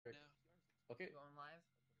Okay. Going live?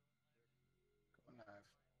 Going live.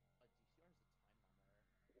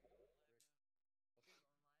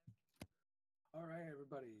 All right,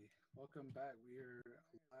 everybody, welcome back. We are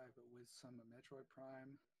live with some Metroid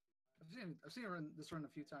Prime. I've seen this run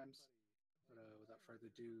a few times, but without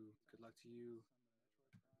further ado, good luck to you.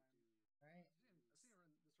 Alright.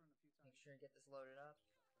 Make sure to get this loaded up.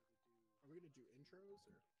 Are we gonna do intros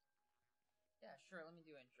or? Yeah, sure. Let me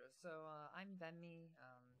do intros. So I'm VenMi,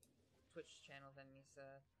 Twitch channel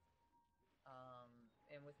VenMissa.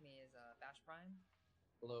 And with me is Bash Prime.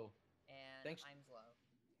 Hello. And Thanks. I'm Zlo.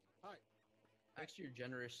 Hi. Thanks to your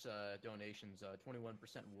generous donations, 21%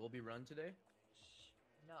 will be run today.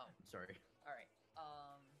 No. Sorry. Alright.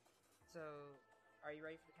 So are you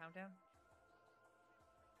ready for the countdown?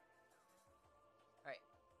 Alright.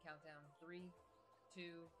 Countdown 3,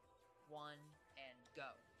 2, 1, and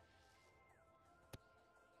go.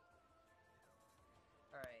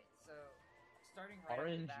 Alright, so starting right off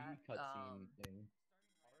the RNG bat, cutscene thing.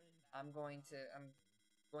 I'm going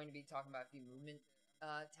to be talking about a few movement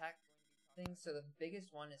tech things. So the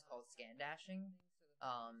biggest one is called scan dashing.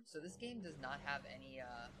 So this game does not have any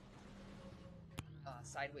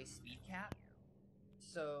sideways speed cap.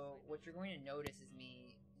 So what you're going to notice is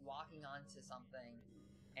me locking onto something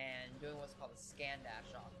and doing what's called a scan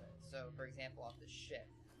dash off it. So for example, off the ship.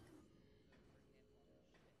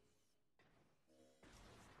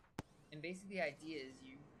 And basically the idea is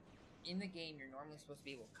in the game, you're normally supposed to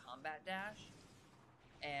be able to combat dash,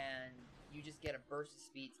 and you just get a burst of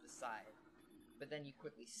speed to the side, but then you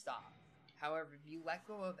quickly stop. However, if you let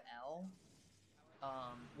go of L,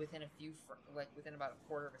 within about a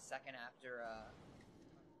quarter of a second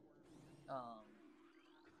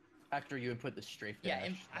After you input the strafe yeah,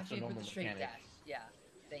 dash. after you put the straight mechanic. dash, yeah,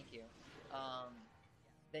 thank you.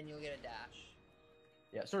 Then you'll get a dash.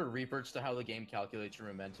 Yeah, it sort of reverts to how the game calculates your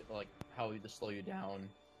momentum, like how to slow you down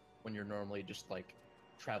when you're normally just like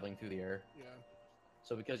traveling through the air. Yeah.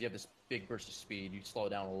 So because you have this big burst of speed, you slow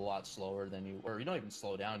down a lot slower than or you don't even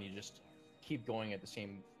slow down, you just keep going at the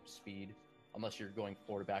same speed, unless you're going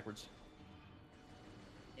forward or backwards.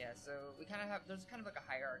 Yeah, so there's kind of like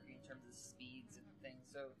a hierarchy in terms of speeds and things.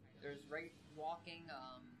 So there's walking,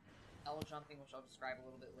 L jumping, which I'll describe a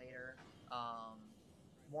little bit later,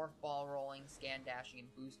 morph ball rolling, scan dashing, and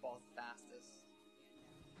boost ball is the fastest.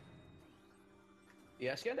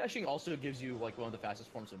 Yeah, scan dashing also gives you like one of the fastest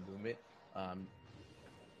forms of movement.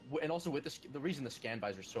 And also with the reason the scan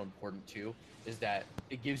visor is so important too is that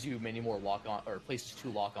it gives you many more lock on or places to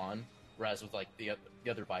lock on, whereas with like the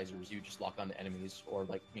other visors you just lock on to enemies or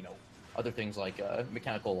like other things like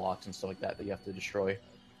mechanical locks and stuff like that you have to destroy.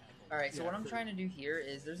 All right, so what I'm trying to do here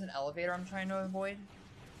is there's an elevator I'm trying to avoid,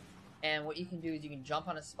 and what you can do is you can jump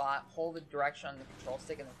on a spot, hold the direction on the control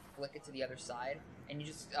stick, and then flick it to the other side, and you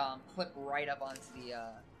just clip right up onto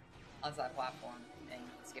that platform, and you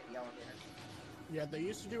can skip the elevator. Yeah, they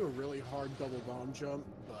used to do a really hard double bomb jump,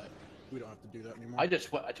 but we don't have to do that anymore. I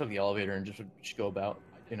took the elevator and just go about,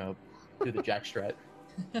 do the jack strat.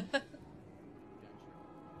 I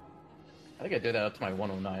think I did that up to my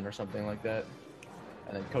 109 or something like that.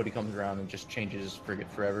 And then Cody comes around and just changes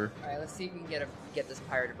Frigate forever. Alright, let's see if we can get this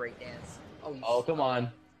pyre to break dance. Oh, come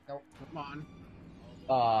on. Nope. Come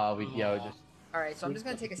We on. just... Alright, so I'm just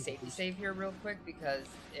going to take a safety save here real quick, because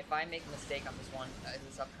if I make a mistake on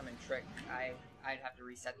this upcoming trick, I'd have to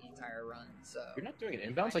reset the entire run, so... You're not doing it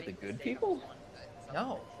inbounds like the good people?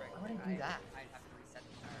 No, why would I do that? I'd have to reset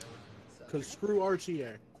the entire run, so... Because screw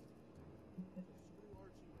RTA.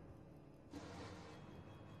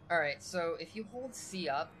 Alright, so if you hold C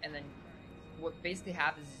up, and then what basically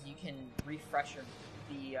happens is you can refresh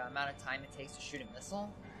the amount of time it takes to shoot a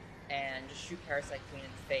missile, and just shoot Parasite Queen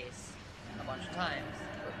in the face a bunch of times.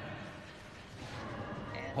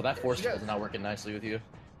 And oh, that force field is not working nicely with you.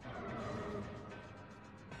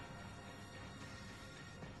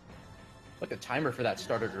 Look, the timer for that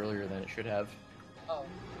started earlier than it should have. Oh,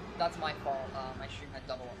 that's my fault. My stream had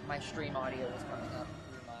my stream audio was coming up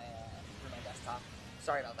through my desktop.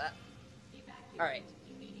 Sorry about that. Alright.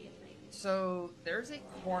 So, there's a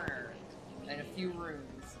corner and a few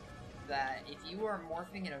rooms that if you are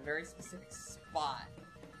morphing in a very specific spot,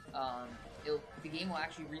 the game will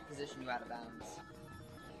actually reposition you out of bounds.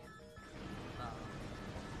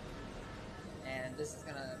 And this is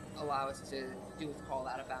going to allow us to do what's called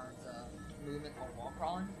out of bounds movement called wall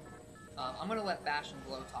crawling. I'm going to let Bash and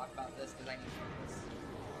Blow talk about this because I need to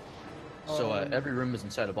focus. So every room is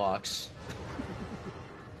inside a box.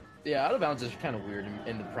 Yeah, out of bounds is kind of weird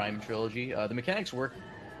in the Prime trilogy. The mechanics work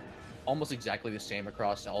almost exactly the same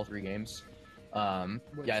across all three games.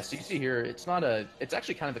 Yeah, so you see here, it's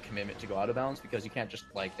actually kind of a commitment to go out of bounds because you can't just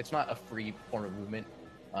like, it's not a free form of movement.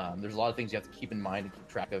 There's a lot of things you have to keep in mind and keep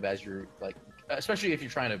track of as you're like, especially if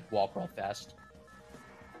you're trying to walk real fast.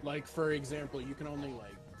 Like, for example, you can only,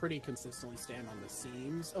 like, pretty consistently stand on the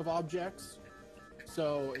seams of objects.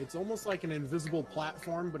 So it's almost like an invisible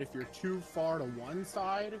platform, but if you're too far to one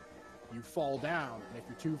side, you fall down. And if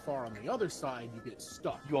you're too far on the other side, you get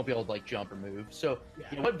stuck. You won't be able to like jump or move. So Yeah.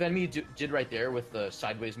 you know what did right there with the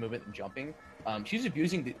sideways movement and jumping? She's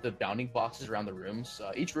abusing the bounding boxes around the rooms.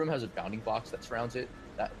 Each room has a bounding box that surrounds it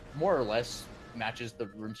that more or less matches the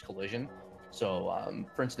room's collision. So,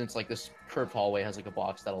 for instance, like this curved hallway has like a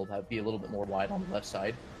box that'll be a little bit more wide on the left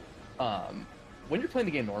side. When you're playing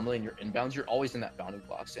the game normally and you're inbounds, you're always in that bounding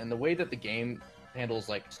box. And the way that the game handles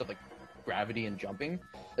like stuff like gravity and jumping,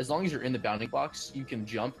 as long as you're in the bounding box, you can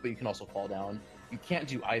jump, but you can also fall down. You can't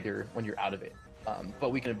do either when you're out of it. But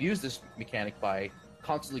we can abuse this mechanic by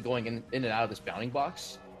constantly going in and out of this bounding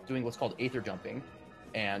box, doing what's called aether jumping.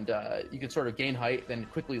 And you can sort of gain height, then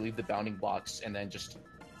quickly leave the bounding box, and then just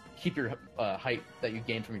keep your height that you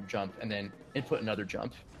gained from your jump, and then input another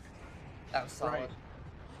jump. That was solid. Right.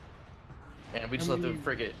 And we just let them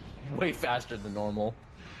frigate way faster than normal.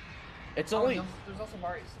 It's Oh, only... there's also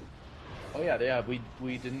Mari's. Oh yeah,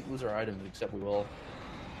 we didn't lose our items, except we will.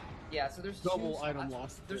 Yeah, so there's Double two item spots.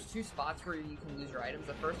 loss. There's two spots where you can lose your items.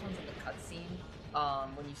 The first one's in the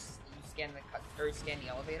cutscene. When you scan you scan the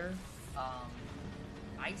elevator.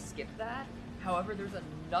 I skipped that. However, there's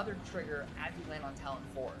another trigger as you land on Talon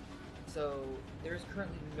 4. So there's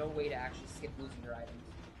currently no way to actually skip losing your items.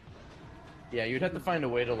 Yeah, you'd have to find a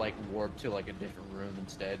way to like warp to like a different room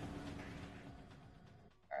instead.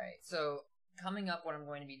 Alright, so coming up what I'm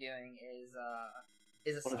going to be doing is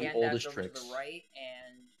a One of the scan oldest dash over to tricks. the right,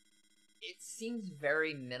 and it seems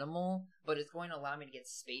very minimal, but it's going to allow me to get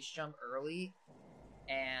space jump early,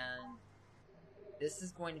 and this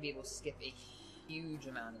is going to be able to skip a huge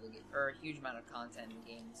amount of the game, or a huge amount of content in the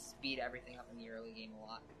game, speed everything up in the early game a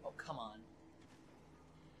lot. Oh, come on.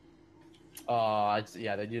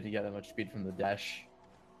 Yeah, they didn't get that much speed from the dash.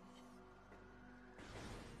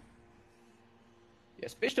 Yeah,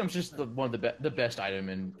 space jump's just one of the best item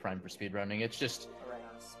in Prime for speedrunning. It's just Right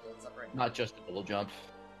on, splits up right not just a double jump.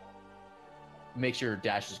 Makes your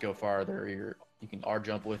dashes go farther. You can R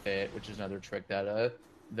jump with it, which is another trick that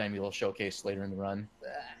Vemi will showcase later in the run.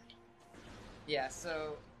 Yeah,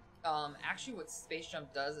 so actually what space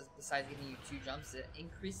jump does is, besides giving you 2 jumps, it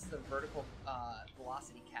increases the vertical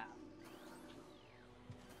velocity cap.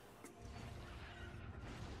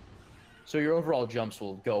 So your overall jumps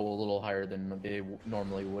will go a little higher than they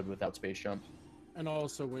normally would without space jump. And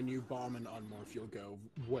also, when you bomb and unmorph, you'll go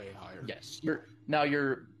way higher. Yes,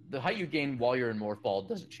 the height you gain while you're in morph ball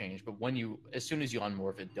doesn't change, but as soon as you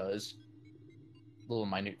unmorph, it does. Little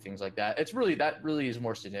minute things like that. That really is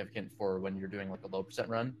more significant for when you're doing like a low percent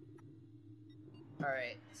run.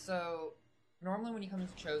 Alright, so normally when you come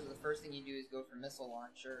into Chozo, the first thing you do is go for missile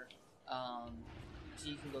launcher, so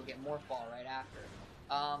you can go get morph ball right after.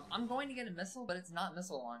 I'm going to get a missile, but it's not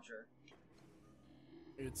missile launcher.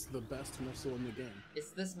 It's the best missile in the game.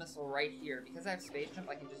 It's this missile right here. Because I have space jump,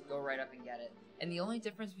 I can just go right up and get it. And the only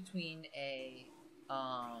difference between the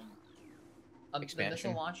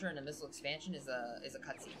missile launcher and a missile expansion is a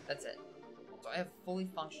cutscene. That's it. So I have fully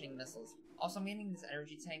functioning missiles. Also, I'm getting this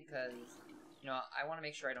energy tank because, I want to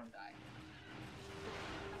make sure I don't die.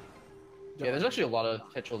 Yeah, there's actually a lot of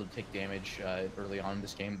potential to take damage early on in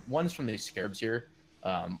this game. One's from these scarabs here.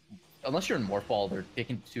 Unless you're in morph ball, they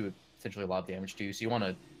can do potentially a lot of damage to you, so you want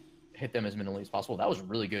to hit them as minimally as possible. That was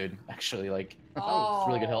really good, actually. Like, that was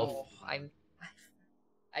really good health. I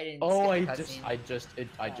didn't. Oh, I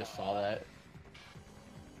just saw that.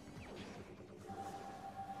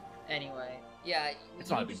 Anyway, yeah, it's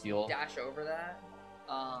not a big deal. Dash over that.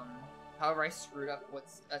 However, I screwed up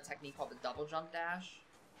what's a technique called the double jump dash.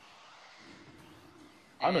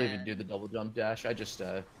 I don't even do the double jump dash. I just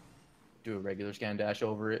do a regular scan dash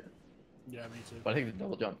over it. Yeah, me too. But I think the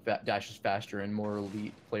double jump dash is faster and more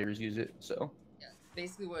elite players use it. So. Yeah,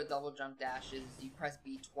 basically what a double jump dash is, you press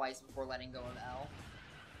B twice before letting go of L,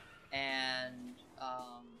 and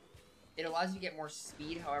it allows you to get more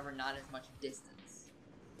speed. However, not as much distance.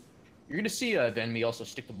 You're gonna see VenMissa also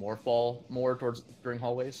stick the morph ball more during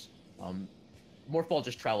hallways. Morph ball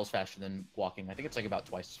just travels faster than walking. I think it's like about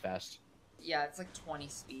twice as fast. Yeah, it's like 20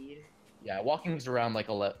 speed. Yeah, walking's around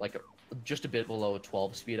just a bit below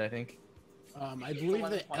 12 speed, I think. I believe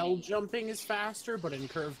that L jumping is faster, but in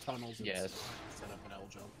curved tunnels, it's set up an L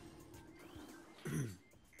jump.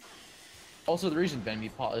 Also, the reason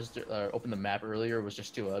VenMissa paused, opened the map earlier was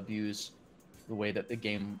just to abuse the way that the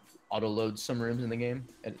game auto loads some rooms in the game,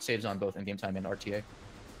 and it saves on both in game time and RTA.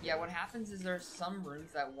 Yeah, what happens is there's some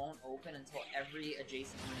rooms that won't open until every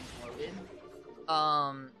adjacent room is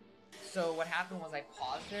loaded. So what happened was I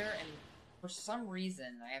paused there, and for some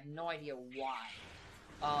reason, I have no idea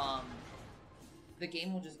why, the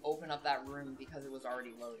game will just open up that room because it was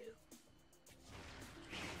already loaded.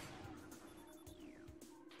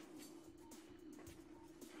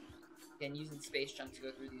 And using space jump to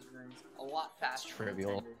go through these rooms a lot faster. It's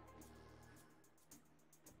trivial.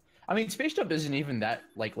 I mean, space jump isn't even that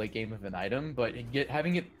like late game of an item, but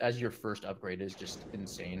having it as your first upgrade is just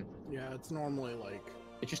insane. Yeah, it's normally like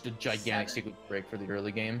it's just a gigantic sequence break for the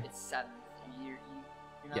early game. It's 7th. You're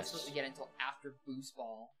not supposed to get it until after boost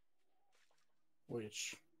ball.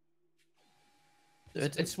 Which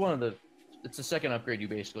it's the second upgrade you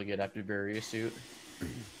basically get after various suit.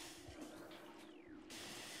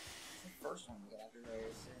 First one we got after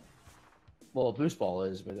various suit. Well, boost ball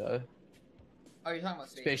is, but oh, you're talking about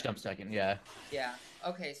space jump second, yeah. Yeah.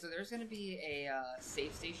 Okay, so there's gonna be a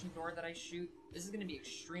safe station door that I shoot. This is gonna be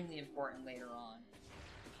extremely important later on.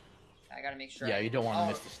 I gotta make sure. Yeah, you don't want to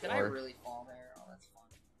miss the store. Did I really fall there? Oh, that's fun.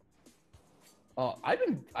 Oh,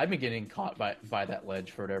 I've been getting caught by that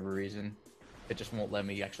ledge for whatever reason. It just won't let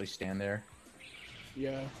me actually stand there.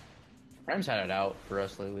 Yeah. Prime's had it out for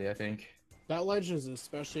us lately, I think. That ledge is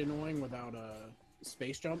especially annoying without a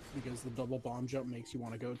space jump because the double bomb jump makes you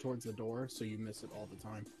want to go towards the door, so you miss it all the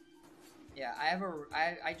time. Yeah,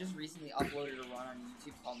 I just recently uploaded a run on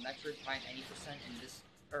YouTube called Metroid Prime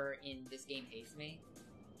 90% in this game hates me.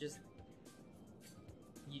 Just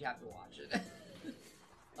you'd have to watch it.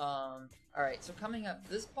 Alright, so coming up,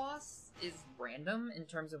 this boss is random in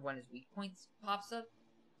terms of when his weak points pops up.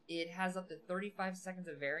 It has up to 35 seconds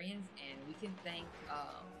of variance, and we can thank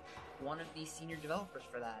one of the senior developers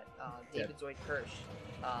for that, David Zoid Kirsch.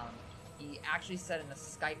 He actually said in a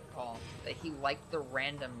Skype call that he liked the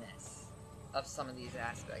randomness of some of these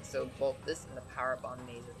aspects. So both this and the Power Bomb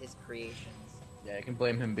maze are his creations. Yeah, I can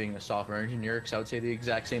blame him being a software engineer, because I would say the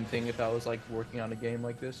exact same thing if I was like working on a game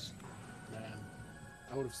like this. Man,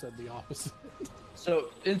 I would have said the opposite. So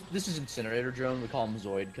this is Incinerator Drone. We call him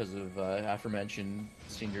Zoid because of aforementioned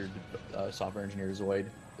senior software engineer Zoid,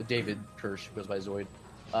 David Kirsch, who goes by Zoid.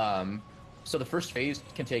 So the first phase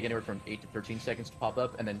can take anywhere from 8 to 13 seconds to pop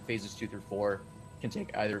up, and then phases 2 through 4 can take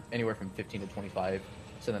anywhere from 15 to 25.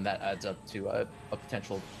 So then that adds up to a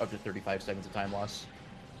potential up to 35 seconds of time loss.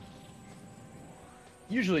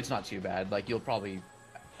 Usually it's not too bad. Like you'll probably,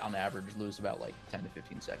 on average, lose about like 10 to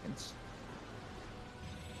 15 seconds.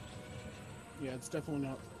 Yeah, it's definitely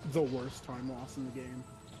not the worst time loss in the game.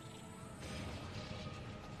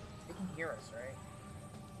 They can hear us, right?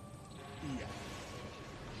 Yeah.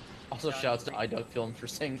 Also, shouts to iDuck Film for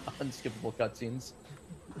saying unskippable cutscenes.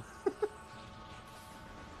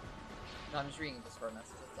 No, I'm just reading a Discord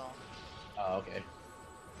message, that's all. Oh, okay.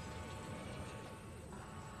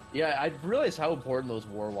 Yeah, I realized how important those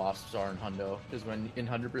war wasps are in Hundo, because when in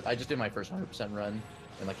 100%, I just did my first 100% run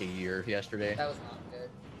in like a year yesterday. That was not good.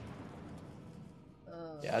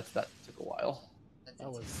 Yeah, that took a while. That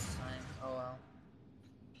was time. Oh well.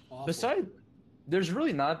 Awful. Besides, there's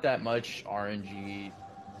really not that much RNG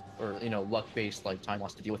or luck-based like time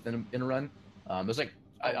loss to deal with in a run. There's like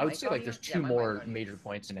I would say like there's two more major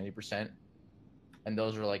points in 80%, and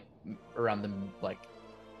those are like around the like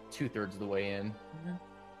 2/3 of the way in.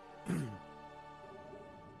 Mm-hmm.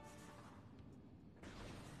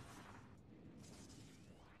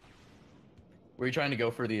 Were you trying to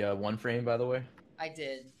go for the one frame, by the way? I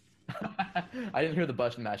did. I didn't hear the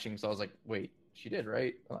button mashing, so I was like, "Wait, she did,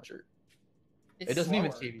 right?" I'm not sure. It's it doesn't slower.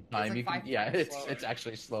 even save you time. It's like it's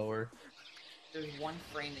actually slower. There's one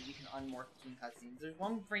frame that you can unmorph between cutscenes. There's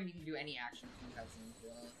one frame you can do any action between cutscenes,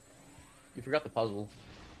 really. You forgot the puzzle.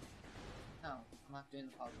 No, I'm not doing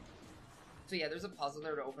the puzzle. So yeah, there's a puzzle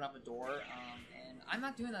there to open up a door, and I'm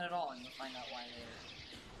not doing that at all, and you'll find out why later.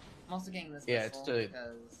 I'm also getting this missile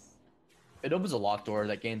because... It opens a locked door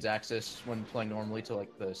that gains access when playing normally to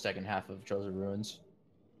like the second half of Trails of Ruins.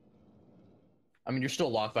 I mean, you're still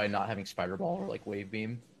locked by not having Spider Ball or like Wave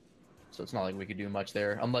Beam, so it's not like we could do much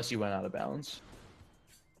there unless you went out of bounds.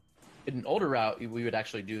 In an older route, we would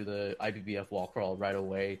actually do the IBBF wall crawl right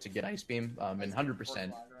away to get Ice Beam, and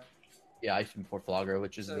 100%. Yeah, Ice Beam before Flagra,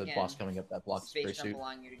 which is the boss coming up that blocks Spray Suit. Space Jump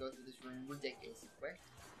allowing you to go through this room ridiculously quick.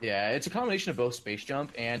 Yeah, it's a combination of both Space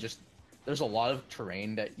Jump and just... There's a lot of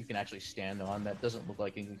terrain that you can actually stand on that doesn't look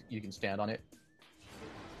like you can stand on it.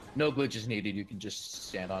 No glitches needed, you can just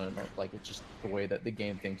stand on it, like it's just the way that the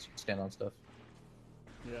game thinks you can stand on stuff.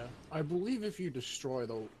 Yeah, I believe if you destroy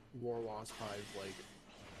the War Wasp Hive, like,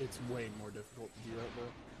 it's way more difficult to do that,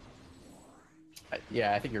 though.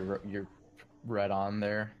 Yeah, I think you're right on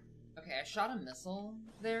there. Okay, I shot a missile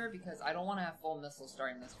there because I don't want to have full missiles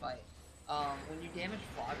starting this fight. When you damage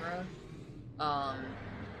Flagra,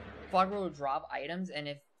 Flagra will drop items, and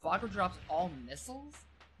if Flagra drops all missiles,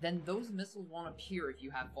 then those missiles won't appear if you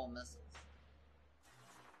have full missiles.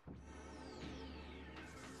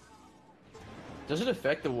 Does it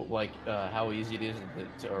affect the like how easy it is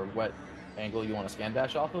or what angle you want to scan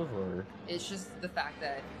dash off of, or? It's just the fact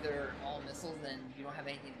that if they're all missiles, then you don't have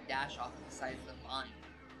anything to dash off besides the vine.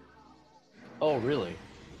 Oh, really?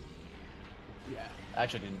 Yeah. I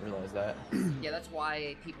actually didn't realize that. Yeah, that's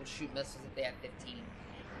why people shoot missiles if they have 15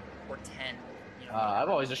 or 10. You know, I've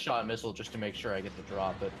always just shot a missile just to make sure I get the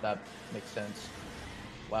drop, but that makes sense.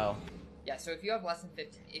 Wow. Yeah, so if you have less than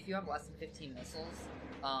 15 missiles,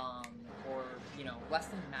 or less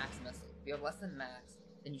than max missiles, if you have less than max,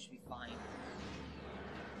 then you should be fine.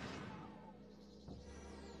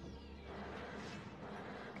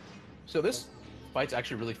 So this fight's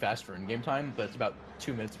actually really fast for in-game time, but it's about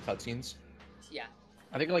 2 minutes of cutscenes. Yeah.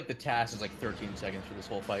 I think like the task is like 13 seconds for this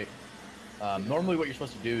whole fight. Normally what you're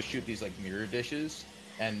supposed to do is shoot these like mirror dishes,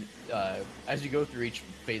 and as you go through each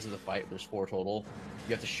phase of the fight, there's 4 total,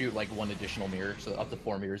 you have to shoot like 1 additional mirror, so up to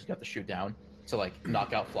 4 mirrors you have to shoot down to like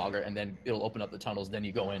knock out Flogger, and then it'll open up the tunnels, then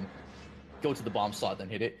you go in, go to the bomb slot, then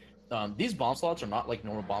hit it. These bomb slots are not like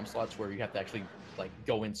normal bomb slots where you have to actually like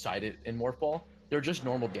go inside it in Morph Ball. They're just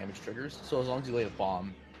normal damage triggers, so as long as you lay a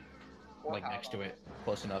bomb Or like power next bomb. to it,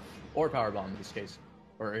 close enough, or power bomb in this case,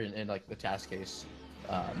 or in like the task case,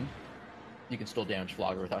 you can still damage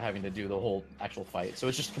Flogger without having to do the whole actual fight. So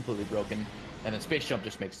it's just completely broken, and then Space Jump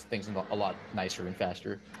just makes things a lot nicer and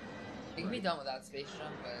faster. It can be done without space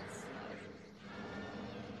jump, but it's not.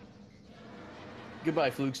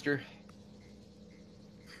 Goodbye, Flugster.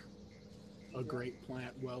 A great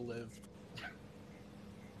plant, well lived.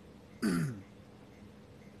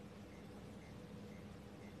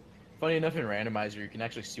 Funny enough, in randomizer, you can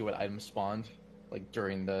actually see what items spawned, like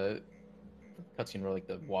during the cutscene where like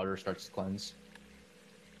the water starts to cleanse.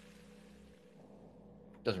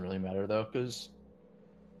 Doesn't really matter though, because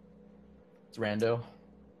it's rando.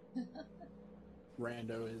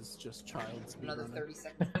 Rando is just child Another speedrunner. 30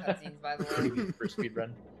 seconds of cutscenes, by the way. For speed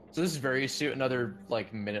run. So this is very soon, another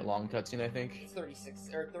like minute-long cutscene, I think. It's 36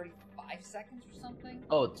 or 35 seconds or something.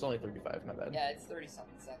 Oh, it's only 35. My bad. Yeah, it's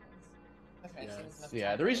 30-something seconds. Okay, Yeah, I've seen this enough Yeah,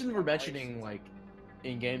 time the to reason make we're my mentioning like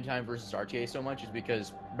in-game time versus RTA so much is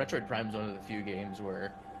because Metroid Prime is one of the few games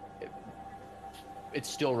where it's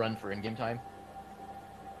still run for in-game time.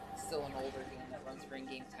 It's still an older game that runs for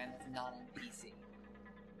in-game time that's not on PC.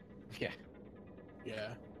 Yeah. Yeah.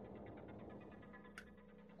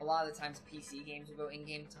 A lot of the times PC games will go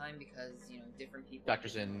in-game time because, different people...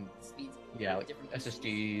 Factors in, speeds. yeah, like different PCs.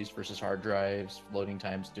 SSDs versus hard drives, loading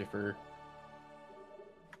times differ.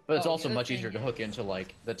 But it's Oh, the also other much thing easier to hook is- into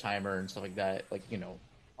like the timer and stuff like that, like, Well,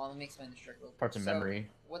 let me explain the trick real quick. parts of So, memory.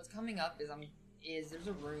 What's coming up is there's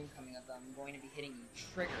a room coming up that I'm going to be hitting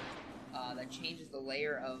a trigger that changes the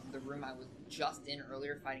layer of the room I was just in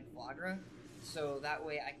earlier fighting Flagra, so that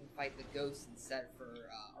way I can fight the ghosts instead for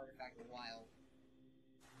Artifact of Wild.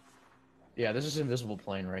 Yeah, this is invisible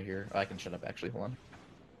plane right here. I can shut up actually, hold on.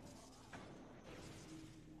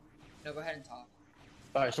 No, go ahead and talk.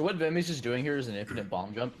 Alright, so what VenMissa is doing here is an infinite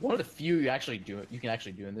bomb jump. One of the few you can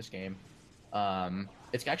actually do in this game.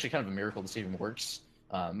 It's actually kind of a miracle this even works.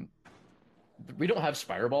 We don't have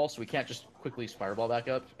Spire Ball, so we can't just quickly Spire Ball back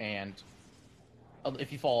up, and if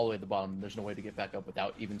you fall all the way at the bottom, there's no way to get back up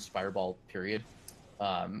without even Spire Ball, period.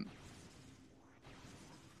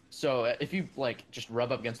 So if you like just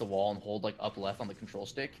rub up against the wall and hold like up left on the control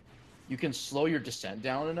stick, you can slow your descent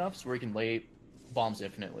down enough so where you can lay bombs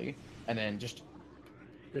infinitely, and then just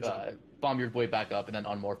Good job. bomb your way back up and then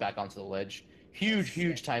unmorph back onto the ledge.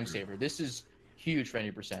 Huge time saver. This is huge for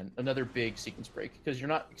 90%. Another big sequence break because you're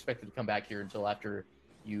not expected to come back here until after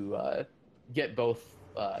you get both.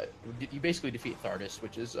 You basically defeat Thardus,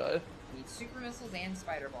 which is You need super missiles and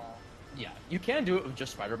spider ball. yeah. You can do it with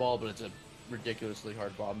just Spider Ball, but it's a ridiculously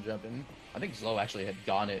hard bomb jump, and I think Zlo actually had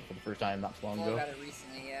gone it for the first time not so long Well, ago. I got it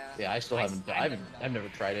recently, yeah. Yeah, I still haven't. I've never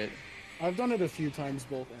tried it. I've done it a few times,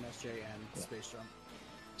 both NSJ and Space Jump.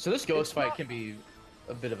 So this ghost It's fight not- can be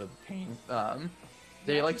a bit of a pain.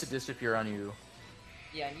 They Yeah, like to just- disappear on you,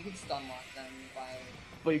 Yeah, and you can stun lock them by...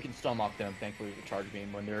 but you can stun lock them, thankfully, with a charge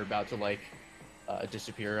beam when they're about to like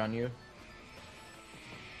disappear on you. Yep,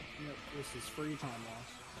 this is free time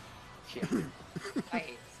loss. Yeah. I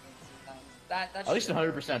hate this game sometimes. That At least shit-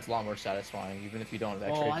 100% is a lot more satisfying, even if you don't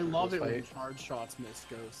actually. Oh, I love it when fight. charge shots miss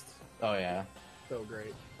ghosts. Oh yeah. So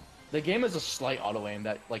great. The game has a slight auto aim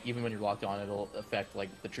that, like, even when you're locked on, it'll affect like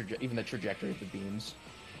even the trajectory of the beams.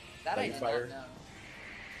 That I Like did fire. not know.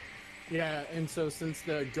 Yeah, and so since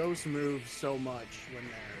the ghosts move so much when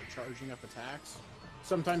they're charging up attacks,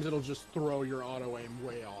 sometimes it'll just throw your auto aim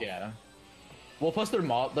way off. Yeah. Well, plus they're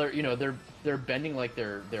bending like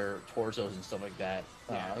their torsos and stuff like that.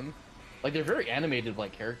 Yeah. Like they're very animated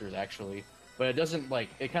like characters actually, but it doesn't like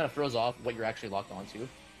it kind of throws off what you're actually locked onto.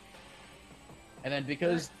 And then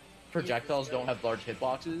because projectiles don't have large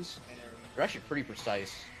hitboxes, they're actually pretty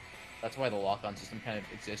precise. That's why the lock-on system kind of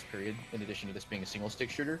exists, period, in addition to this being a single-stick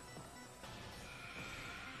shooter.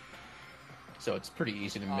 So it's pretty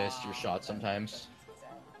easy to miss your shots sometimes.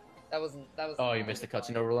 That was. Oh, you missed the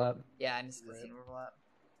cutscene overlap? Yeah, I missed the cutscene overlap.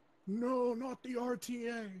 No, not the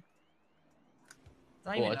RTA. It's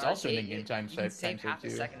not Well, even it's also an arcade. in-game time You can save save half a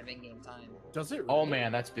too. second of in-game time. Does it? Oh really?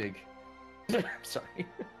 man, that's big. Sorry.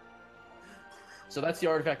 So that's the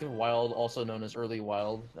artifact of Wild, also known as Early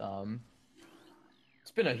Wild.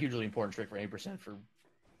 It's been a hugely important trick for 80%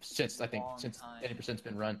 since Long 80%'s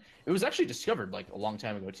been run. It was actually discovered like a long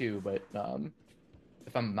time ago too, but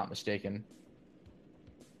if I'm not mistaken.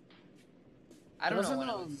 I don't know Doesn't, when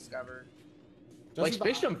it was discovered. Like doesn't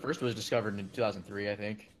Space the- Jump First was discovered in 2003, I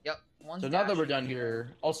think. Yep. One's So now that we're dashing. done here,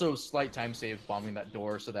 also slight time save bombing that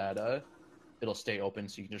door so that it'll stay open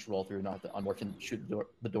so you can just roll through, not unmorph and shoot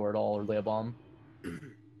the door at all or lay a bomb.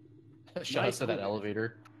 Shout out Nice to that movie.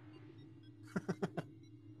 elevator.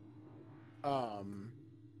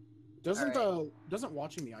 Doesn't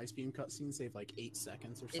watching the ice beam cutscene save like 8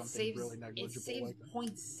 seconds or It something saves. really It negligible saves like that?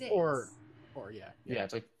 0.6. Or yeah. Yeah,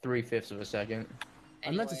 it's like 3/5 of a second.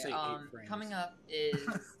 I meant to say 8 frames. Coming up is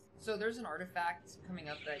so there's an artifact coming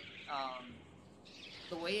up that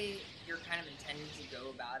the way you're kind of intending to go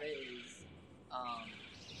about it is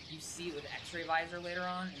you see it with X-ray visor later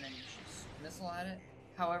on, and then you shoot a missile at it.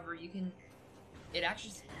 However, you can. It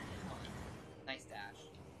actually. Come on, nice dash.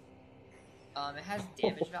 It has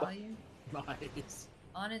damage value Nice.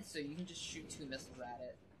 on it, so you can just shoot 2 missiles at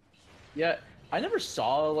it. Yeah, I never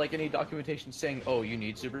saw like any documentation saying, "Oh, you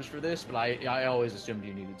need supers for this," but I always assumed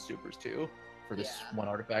you needed supers too for this Yeah. one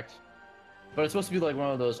artifact. But it's supposed to be like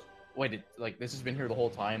one of those. Wait, like this has been here the whole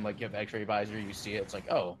time. Like you have X-ray visor, you see it. It's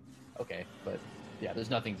like, oh, okay. But yeah, there's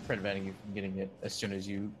nothing preventing you from getting it as soon as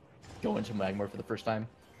you go into Magmor for the first time.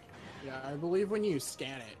 Yeah, I believe when you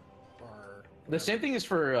scan it, or The same thing is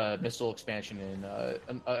for missile expansion in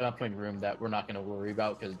an upcoming room that we're not going to worry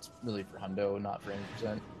about because it's really for Hundo, not for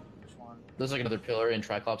 80%. Which one? There's like another pillar in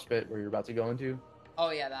Triclops pit where you're about to go into.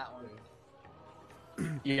 Oh yeah, that one.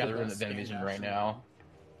 Yeah, The the room that scan Venom is in dash right and- now.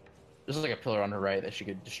 There's like a pillar on her right that she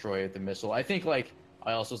could destroy with the missile. I think like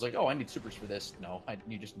I also was like, oh, I need supers for this. No,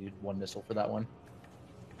 you just need 1 missile for that one.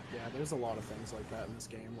 Yeah, there's a lot of things like that in this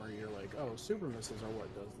game where you're like, oh, super missiles are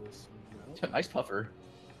what does this. You know? Nice puffer.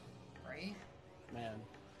 Right? Man.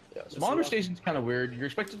 Yeah, Just Smaller love- station's kind of weird. You're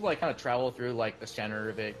expected to like kind of travel through like the center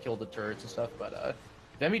of it, kill the turrets and stuff, but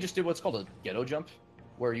then we just did what's called a ghetto jump,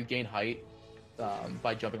 where you gain height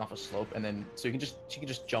by jumping off a slope, and then so she can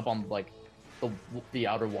just jump on like the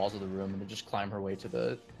outer walls of the room and then just climb her way to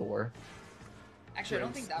the door. Actually, I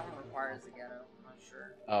don't Prince. think that one requires the ghetto. I'm not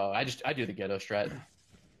sure. Oh, I do the ghetto strat.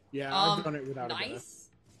 Yeah, I've done it without a ghetto. Nice.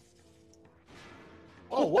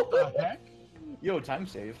 Oh, what the heck? Yo, time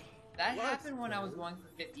save. That What? happened when I was going for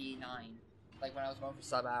 59. Like when I was going for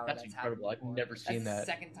sub hour. That's happened incredible. I've before. never seen That's that.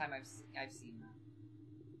 the second time I've seen that.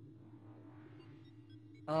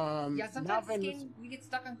 Yeah, Yeah, sometimes this game you get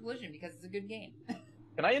stuck on collision because it's a good game.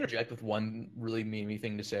 Can I interject with one really memey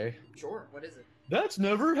thing to say? Sure. What is it? That's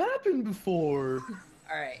never happened before.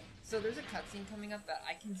 All right. So there's a cutscene coming up that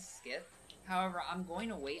I can skip. However, I'm going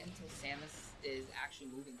to wait until Samus is actually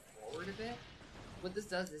moving forward a bit. What this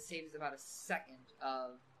does is saves about a second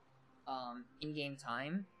of in-game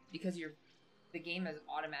time because the game has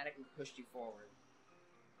automatically pushed you forward.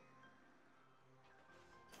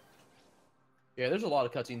 Yeah, there's a lot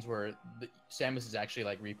of cutscenes where Samus is actually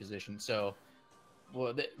like repositioned. So,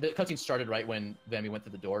 well, the cutscene started right when Vemi went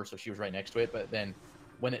through the door, so she was right next to it. But then,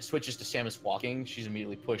 when it switches to Samus walking, she's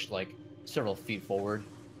immediately pushed like several feet forward.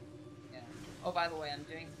 Yeah. Oh, by the way, I'm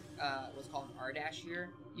doing what's called an R dash here.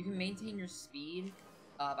 You can maintain your speed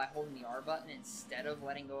by holding the R button instead of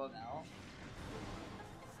letting go of L,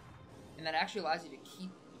 and that actually allows you to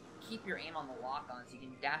keep your aim on the lock on, so you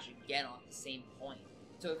can dash again off the same point.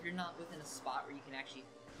 So if you're not within a spot where you can actually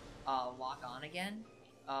lock on again,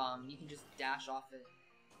 you can just dash off it,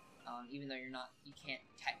 even though you can't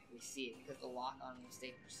technically see it because the lock on will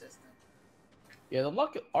stay persistent. Yeah,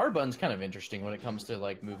 the R button's kind of interesting when it comes to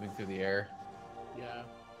like moving through the air. Yeah.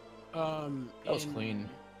 That was clean.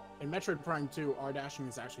 in Metroid Prime 2, R dashing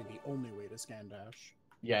is actually the only way to scan dash.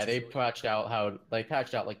 Yeah, they patched out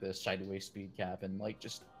like the sideways speed cap and like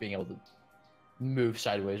just being able to move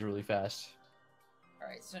sideways really fast.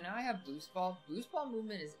 Alright, so now I have Boost Ball. Boost Ball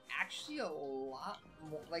movement is actually a lot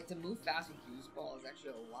more... Like, to move fast with Boost Ball is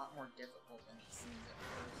actually a lot more difficult than it seems at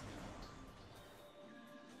first.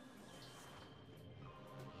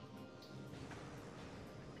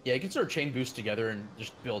 Yeah, you can sort of chain boost together and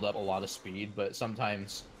just build up a lot of speed, but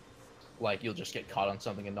sometimes, like, you'll just get caught on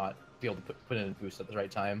something and not be able to put in a boost at the right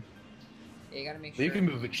time. Yeah, you gotta make But sure... you can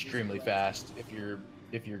move extremely fast if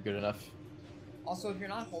you're good enough. Also, if you're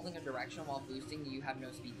not holding a direction while boosting, you have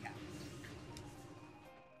no speed cap.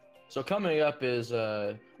 So coming up is,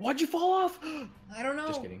 why'd you fall off? I don't know!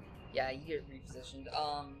 Just kidding. Yeah, you get repositioned.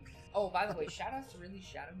 Oh, by the way, shoutouts to Ridley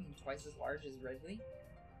Shadow being twice as large as Ridley.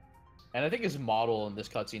 And I think his model in this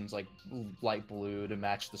cutscene is like light blue to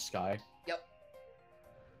match the sky. Yep.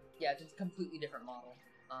 Yeah, it's a completely different model.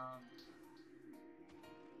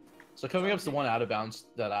 So coming up is the one out of bounds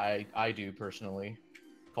that I do personally,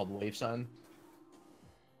 called Wave Sun.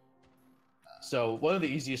 So one of the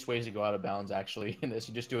easiest ways to go out of bounds actually in this,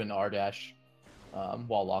 you just do an R dash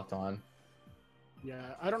while locked on. Yeah,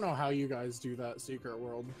 I don't know how you guys do that Secret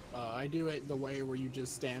World. I do it the way where you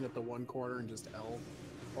just stand at the one corner and just L,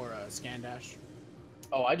 or scan dash.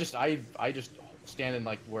 Oh, I just stand in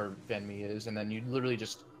like where VenMissa is, and then you literally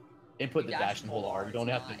just input the dash and hold R. You don't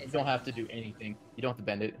have to do anything. You don't have to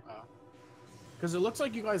bend it. Because it looks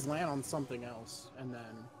like you guys land on something else and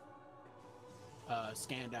then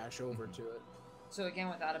scan dash over to it. So again,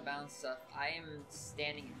 with out of bounds stuff, I am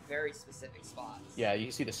standing in very specific spots. Yeah, you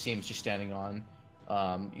can see the seams you're standing on.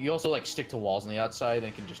 You also like stick to walls on the outside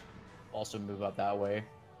and can just also move up that way.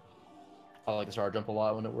 I like this R jump a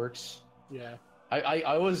lot when it works. Yeah. I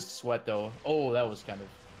always sweat though. Oh, that was kind of...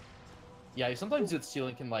 Yeah, sometimes the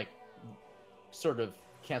ceiling can like sort of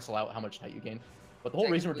cancel out how much height you gain. But the whole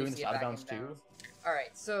reason we're doing this out of bounds too...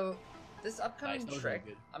 Alright, so this upcoming Nice, trick,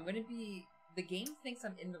 I'm going to be... The game thinks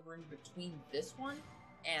I'm in the room between this one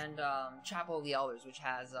and Chapel of the Elders, which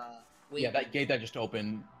has... Yeah, that gate that just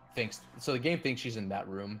opened thinks... So the game thinks she's in that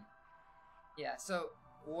room. Yeah, so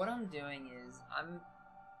what I'm doing is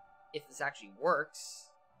if this actually works...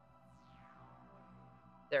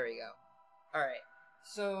 There we go. Alright,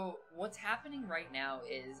 so what's happening right now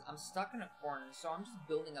is I'm stuck in a corner, so I'm just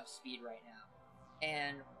building up speed right now.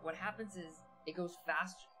 And what happens is it goes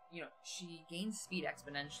fast, you know, she gains speed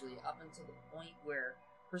exponentially up until the point where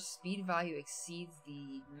her speed value exceeds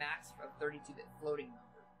the max of 32-bit floating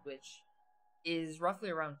number, which is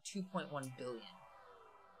roughly around 2.1 billion.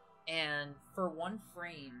 And for one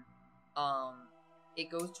frame, it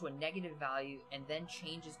goes to a negative value and then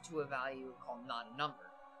changes to a value called not a number.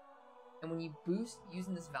 And when you boost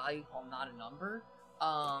using this value called not a number,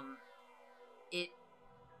 it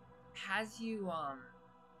has you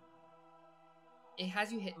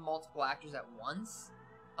hit multiple actors at once.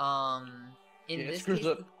 In this case,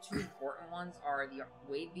 the two important ones are the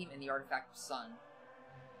Wave Beam and the Artifact of Sun.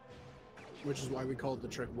 Which is why we call it the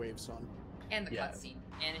trick Wave Sun. And the cutscene.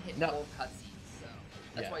 And it hit both cutscenes, so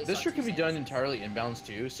that's why you this saw trick can be done stances. entirely inbounds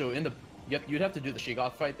too. So in the you'd have to do the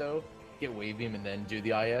Shigoth fight though, get Wave Beam and then do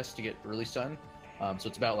the IS to get early stun. So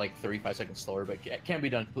it's about like 35 seconds slower, but it can be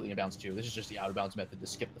done completely inbounds too. This is just the out of bounds method to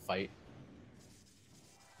skip the fight.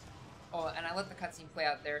 Oh, and I let the cutscene play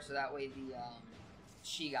out there so that way the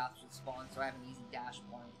Shigoths would spawn, so I have an easy dash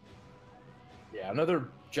point. Yeah, another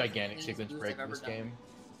gigantic sequence break in this game.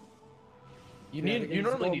 You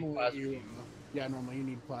normally need plasma beam. Yeah, normally you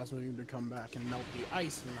need plasma beam to come back and melt the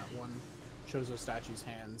ice in that one Chozo statue's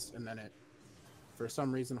hands, and then it, for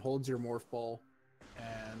some reason, holds your morph ball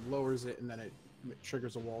and lowers it, and then it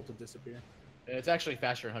triggers a wall to disappear. It's actually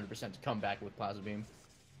faster 100% to come back with plasma beam,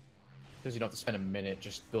 because you don't have to spend a minute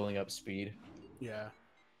just building up speed. Yeah.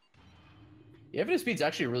 The infinite speed's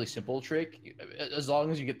actually a really simple trick, as long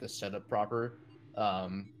as you get the setup proper.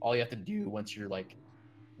 All you have to do once you're like,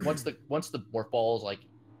 once the morph ball is like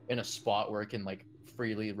in a spot where it can like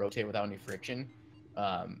freely rotate without any friction,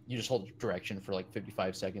 you just hold direction for like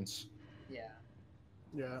 55 seconds. Yeah.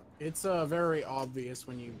 Yeah, it's very obvious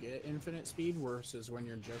when you get infinite speed versus when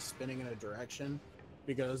you're just spinning in a direction,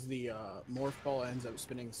 because the morph ball ends up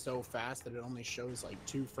spinning so fast that it only shows like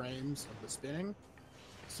 2 frames of the spinning,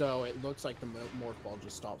 so it looks like the morph ball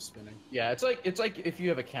just stops spinning. Yeah, it's like if you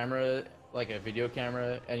have a camera, like a video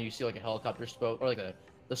camera, and you see like a helicopter spoke or like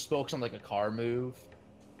the spokes on like a car move.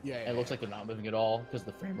 Yeah, and it looks like they're not moving at all because of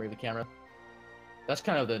the frame rate of the camera. That's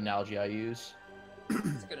kind of the analogy I use.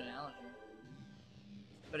 That's a good analogy.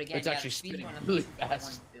 But again, it's actually spinning really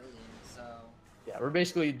fast. 1 billion, so Yeah, we're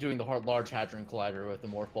basically doing the Large Hadron Collider with the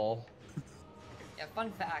Morph Ball. Yeah,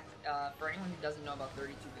 fun fact, for anyone who doesn't know about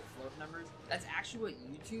 32-bit float numbers, that's actually what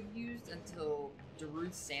YouTube used until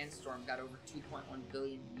Darude's Sandstorm got over 2.1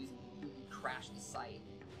 billion views and completely crashed the site.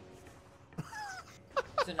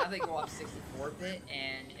 So now they go off 64-bit,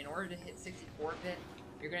 and in order to hit 64-bit,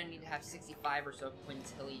 you're going to need to have 65 or so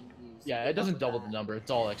quintillion views. Yeah, it doesn't double the number.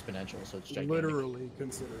 It's all exponential, so it's gigantic. Literally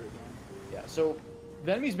consider it done. Yeah, so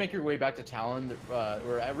enemies make your way back to Talon,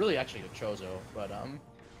 or really actually to Chozo, but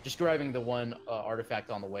just grabbing the one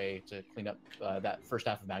artifact on the way to clean up that first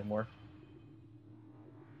half of Magmor.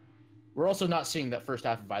 We're also not seeing that first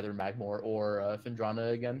half of either Magmor or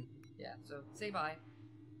Phendrana again. Yeah, so say bye.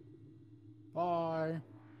 Bye.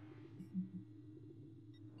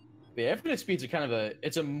 The infinite speeds are kind of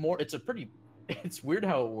it's weird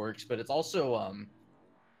how it works, but it's also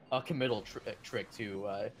a committal trick too.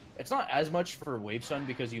 It's not as much for Wave Sun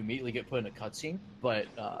because you immediately get put in a cutscene, but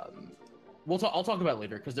I'll talk about it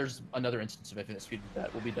later because there's another instance of infinite speed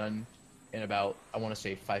that will be done in about, I want to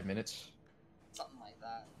say, 5 minutes. Something like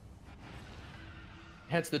that.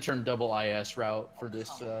 Hence the term double IS route for this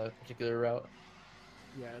particular route.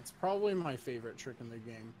 Yeah, it's probably my favorite trick in the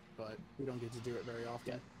game, but we don't get to do it very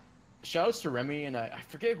often. Yeah. Shoutouts to Remy, and I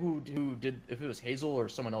forget who did, if it was Hazel or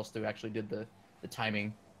someone else who actually did the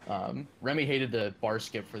timing. Remy hated the bar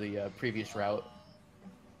skip for the previous route.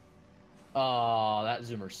 Oh, that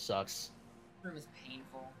zoomer sucks. Room is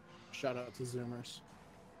painful. Shout out to Zoomers.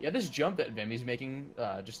 Yeah, this jump that Vemi's making,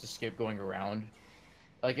 just to skip going around,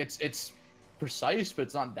 like it's precise, but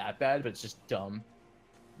it's not that bad, but it's just dumb.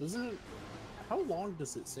 Doesn't it? How long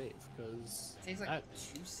does it save? Because it takes like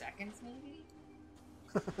 2 seconds, maybe.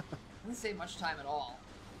 Doesn't save much time at all.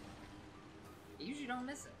 You usually don't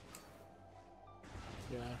miss it.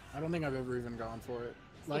 Yeah, I don't think I've ever even gone for it.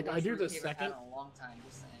 It's like I do the second. in a long time,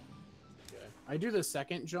 just saying. Yeah, I do the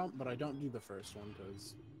second jump, but I don't do the first one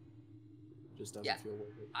because it just doesn't feel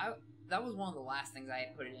worth it. That was one of the last things I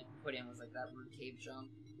put in was like that root cave jump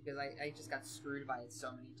because I just got screwed by it so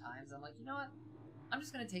many times. I'm like, you know what? I'm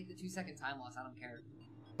just gonna take the 2-second time loss. I don't care.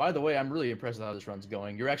 By the way, I'm really impressed with how this run's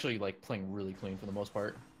going. You're actually like playing really clean for the most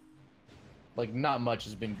part. Like not much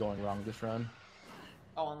has been going wrong this run.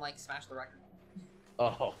 Oh, and like smash the record.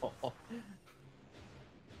 Oh.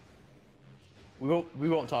 We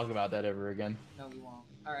won't talk about that ever again. No, we won't.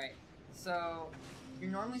 All right. So you're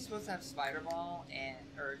normally supposed to have Spider Ball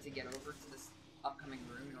or to get over to this upcoming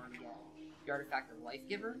room in order to get the artifact of Life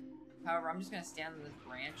Giver. However, I'm just gonna stand on this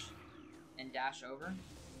branch and dash over.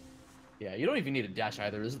 Yeah, you don't even need a dash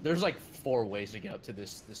either. There's like 4 ways to get up to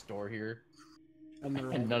this door here, and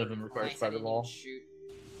none of them require Spider Ball. Shoot.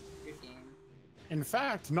 Good game. In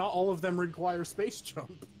fact, not all of them require space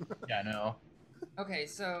jump. Yeah, I know. Okay,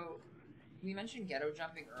 so we mentioned ghetto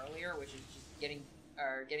jumping earlier, which is just getting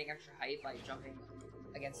extra height by jumping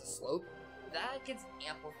against a slope. That gets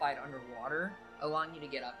amplified underwater, allowing you to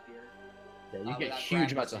get up here. Yeah, you get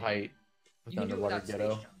huge amounts of height with underwater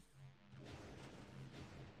ghetto.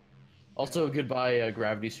 Also, goodbye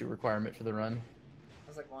gravity suit requirement for the run. That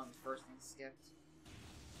was like one of the first things skipped.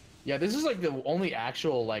 Yeah, this is like the only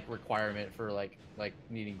actual like requirement for like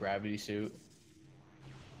needing gravity suit.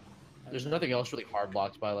 There's nothing else really hard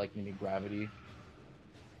blocked by like needing gravity.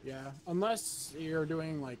 Yeah, unless you're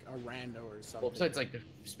doing like a rando or something. Well, besides like the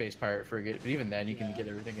space pirate frigate, but even then you can get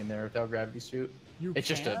everything in there without gravity suit. It's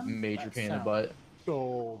just a major pain in the butt.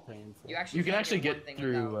 So painful. You can actually get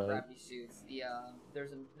through gravity suits.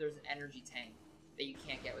 There's an energy tank that you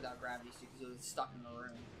can't get without gravity suit because it was stuck in the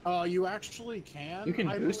room. You actually can. You can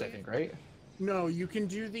boost, I think, right? No, you can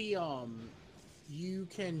do the you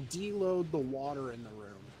can deload the water in the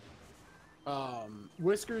room.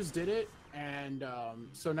 Whiskers did it, and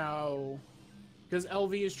so now, because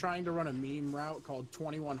LV is trying to run a meme route called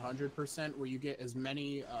 2100%, where you get as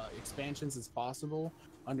many expansions as possible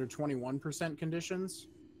under 21% conditions.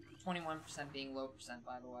 21% being low percent,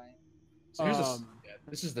 by the way. So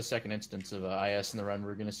this is the second instance of IS in the run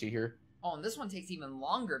we're gonna see here. Oh, and this one takes even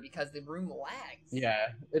longer because the room lags. Yeah,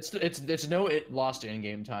 it's lost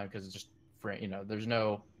in-game time because it's just there's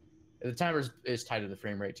no, the timer is tied to the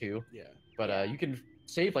frame rate too. Yeah, but you can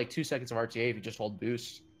save like 2 seconds of RTA if you just hold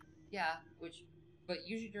boost. Yeah, but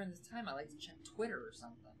usually during this time I like to check Twitter or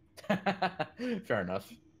something. Fair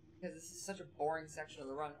enough. Because this is such a boring section of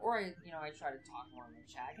the run, or I try to talk more in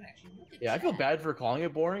the chat. I can actually look at Yeah, chat. I feel bad for calling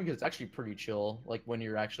it boring because it's actually pretty chill. Like when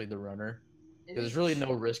you're actually the runner, there's really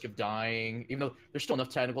no risk of dying. Even though there's still enough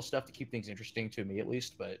technical stuff to keep things interesting to me at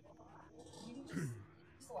least. But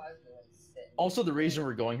also the reason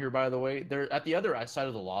we're going here, by the way, there at the other side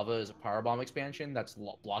of the lava is a power bomb expansion that's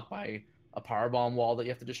blocked by a power bomb wall that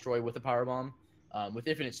you have to destroy with a power bomb. With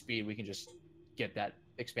infinite speed, we can just get that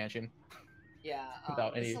expansion Yeah,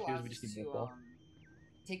 without any this issues. allows We just us need to more.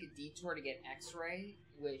 take a detour to get X-ray,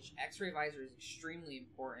 which X-ray visor is extremely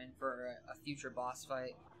important for a future boss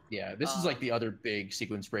fight. Yeah, this is like the other big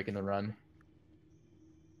sequence break in the run.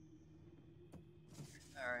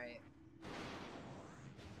 Alright.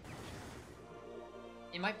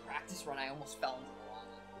 In my practice run, I almost fell into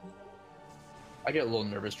the lava. I get a little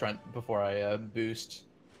nervous trying before I boost.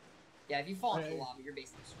 Yeah, if you fall into the Hey. lava, you're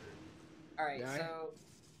basically screwed. Alright,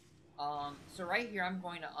 Yeah. so right here, I'm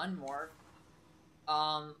going to unmorph.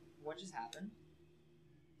 What just happened?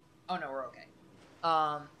 Oh no, we're okay.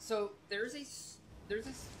 So there's a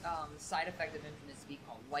side effect of infinite speed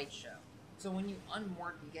called light show. So when you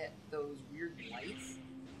unmorph, you get those weird lights.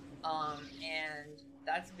 And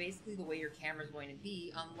that's basically the way your camera's going to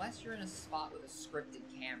be, unless you're in a spot with a scripted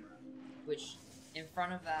camera, which in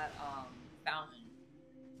front of that fountain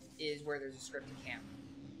is where there's a scripted camera.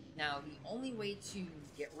 Now, the only way to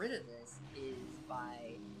get rid of this is by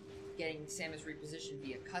getting Samus repositioned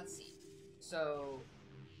via cutscene. So,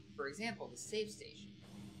 for example, the save station,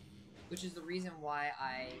 which is the reason why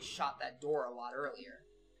I shot that door a lot earlier.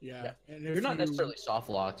 Yeah. And You're not necessarily soft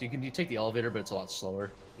locked. You take the elevator, but it's a lot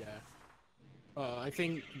slower. Yeah. I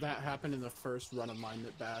think that happened in the first run of mine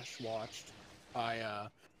that Bash watched. I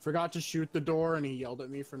forgot to shoot the door, and he yelled at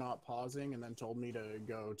me for not pausing, and then told me to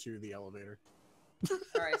go to the elevator.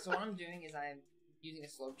 Alright, so what I'm doing is I'm using a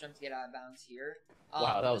slope jump to get out of bounds here.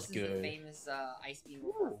 Wow, that was this is good. the famous ice beam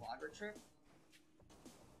before flogger trick.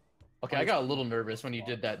 Okay, I got a little nervous when you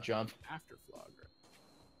did that jump. After Flogger.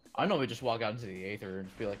 I normally just walk out into the Aether and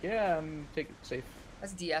just be like, yeah, I'm taking it safe.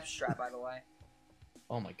 That's DF strat, by the way.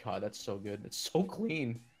 Oh my god, that's so good. It's so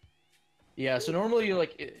clean. Yeah, so normally,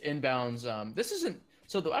 like, inbounds, this isn't...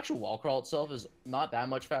 So the actual wall crawl itself is not that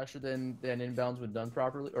much faster than inbounds when done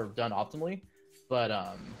properly, or done optimally.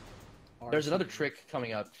 But, there's another trick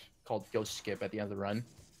coming up called Ghost Skip at the end of the run.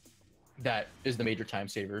 That is the major time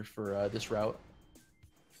saver for this route.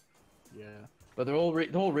 Yeah. But the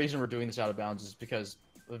whole reason we're doing this out of bounds is because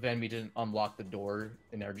VenMissa didn't unlock the door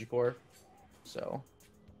in Energy Core. So...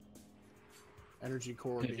 Energy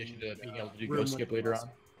core. In addition to being able to do room Ghost Skip with later on.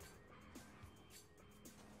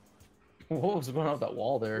 What was going on with that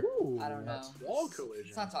wall there? Ooh, I don't know. that's wall collision.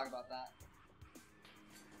 Let's not talk about that.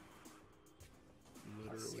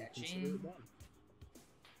 Literally Sketching. consider it done.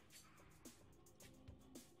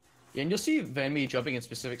 Yeah, and you'll see VenMissa jumping in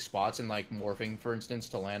specific spots and like morphing, for instance,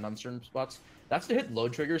 to land on certain spots. That's to hit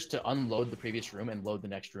load triggers to unload the previous room and load the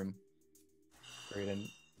next room. Great, and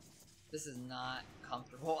This is not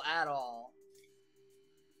comfortable at all.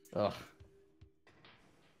 ugh.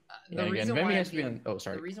 The Yeah, again, reason why VenMissa I has to be did- on. Oh,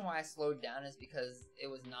 sorry. The reason why I slowed down is because it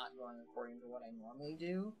was not going according to what I normally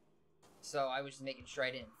do. So I was just making sure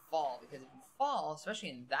I didn't fall, because if you fall, especially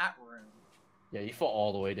in that room, Yeah, you fall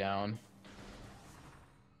all the way down.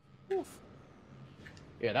 Oof.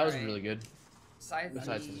 Yeah, that was Alright. really good. besides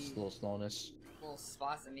Besides the this little slowness, little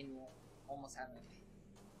spots that made me almost have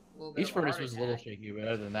a little bit each of a furnace heart was a little attack. shaky, but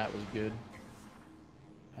other than that was good.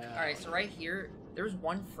 Alright, so right here, there's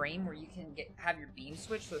one frame where you can have your beam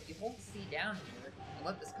switch, so if you hold C down here and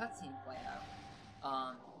let this cutscene play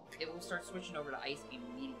out, it will start switching over to ice beam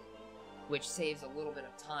immediately, which saves a little bit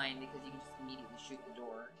of time because you can just immediately shoot the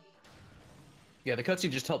door. Yeah, the cutscene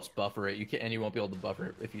just helps buffer it. And you won't be able to buffer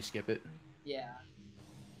it if you skip it. Yeah.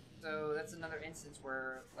 So that's another instance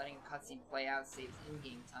where letting a cutscene play out saves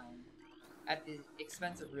in-game time at the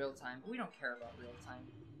expense of real time, but we don't care about real time.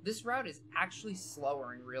 This route is actually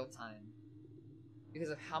slower in real time because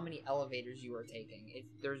of how many elevators you are taking.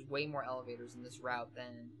 There's way more elevators in this route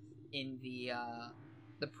than in the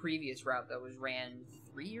previous route that was ran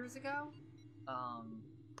 3 years ago.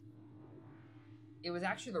 It was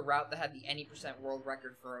actually the route that had the any % world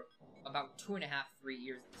record for about 2.5, 3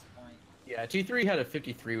 years at this point. Yeah, T3 had a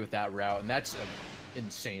 53 with that route, and that's an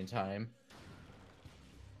insane time.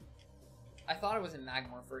 I thought it was in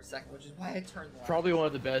Magmor for a second, which is why I turned left. Probably one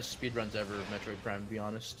of the best speedruns ever of Metroid Prime, to be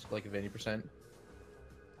honest. Like, of 80%.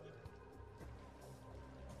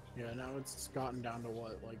 Yeah, now it's gotten down to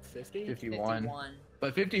what, like 50? 51. 51.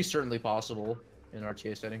 But 50 is certainly possible in an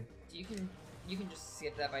RTA setting. So you can just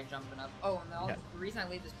skip that by jumping up. Oh, and Yeah. the reason I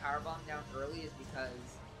laid this power bomb down early is because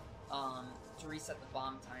to reset the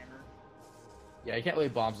bomb timer. Yeah, you can't lay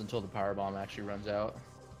bombs until the power bomb actually runs out.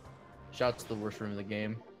 Shout's the worst room in the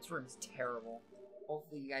game. This room's terrible.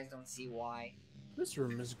 Hopefully you guys don't see why. This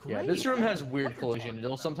room is great. Yeah, this room has What weird you're collision. talking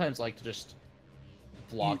It'll about. sometimes like to just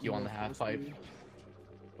block Eat you on more the half force pipe. speed.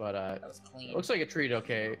 But That was clean. it looks like it treated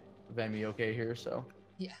VenMissa okay here, so.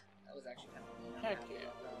 Yeah, that was actually kind of clean. I'm Heck happy yeah.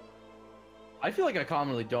 about I feel like I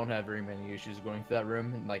commonly don't have very many issues going through that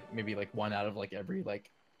room, and like maybe like one out of like every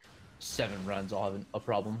like 7 runs I'll have a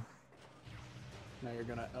problem. Now you're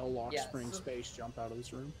gonna L-lock Yeah, spring so- space jump out of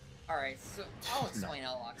this room. Alright, so I'll explain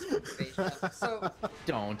L-lock spring space jump. So,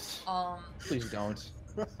 Don't. Please don't.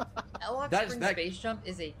 L-lock That's- spring space jump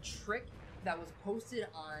is a trick that was posted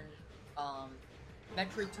on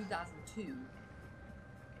Metroid 2002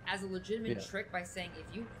 as a legitimate Yeah. trick by saying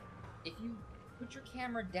if you put your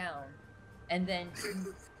camera down and then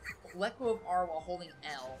you let go of R while holding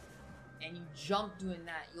L and you jump doing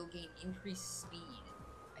that, you'll gain increased speed.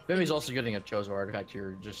 VenMissa's also getting a Chozo artifact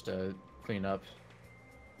here just to clean up.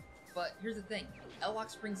 But here's the thing, L-lock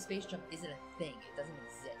spring space jump isn't a thing. It doesn't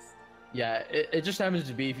exist. Yeah, it just happens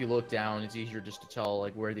to be if you look down, it's easier just to tell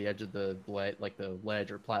like where the edge of the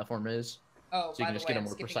ledge or platform is. Oh, So you by can the just way, get a I'm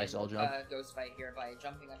more skipping precise L jump. Ghost fight here by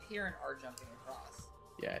jumping up here and R jumping across.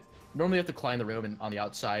 Yeah. Normally you have to climb the room and on the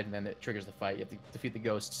outside, and then it triggers the fight. You have to defeat the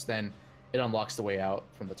ghosts, then it unlocks the way out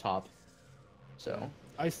from the top. So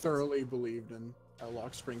I thoroughly believed in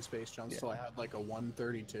L-lock spring space jumps Yeah. till I had like a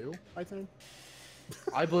 132, I think.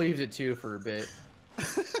 I believed it too for a bit.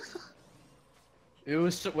 It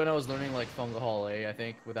was when I was learning like Fungahall A, I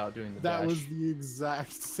think, without doing the That dash. was the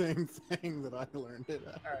exact same thing that I learned it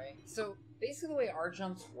at. Alright, so basically the way R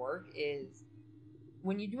jumps work is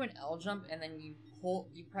when you do an L jump and then you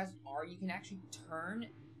press R, you can actually turn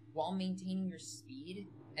while maintaining your speed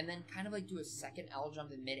and then kind of like do a second L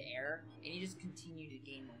jump in midair and you just continue to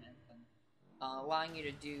gain momentum, allowing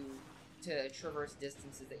you to traverse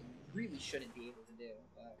distances that you really shouldn't be able to do.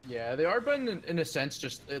 But Yeah, the R button in a sense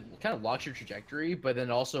just it kind of locks your trajectory, but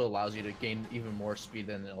then also allows you to gain even more speed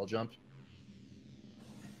than an L jump.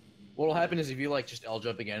 What'll happen is if you like just L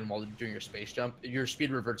jump again while doing your space jump, your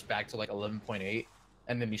speed reverts back to like 11.8,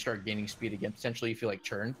 and then you start gaining speed again. Potentially, if you like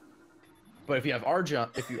churn. But if you have R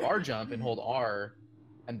jump, if you R jump and hold R,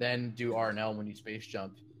 and then do R and L when you space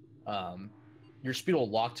jump, your speed will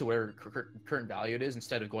lock to where current value it is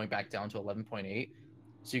instead of going back down to 11.8.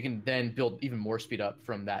 So you can then build even more speed up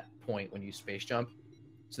from that point when you space jump.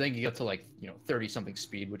 So then you get to like 30 something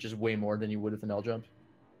speed, which is way more than you would with an L jump.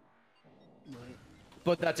 Right.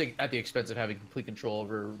 But that's at the expense of having complete control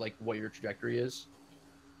over like what your trajectory is.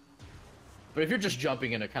 But if you're just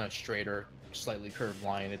jumping in a kind of straight or slightly curved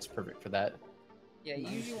line, it's perfect for that. yeah, you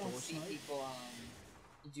Nice usually won't force see knife. people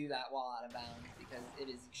do that while out of bounds because it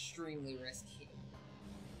is extremely risky.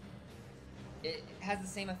 It has the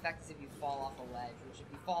same effect as if you fall off a ledge, which if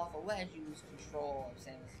you fall off a ledge, you lose control of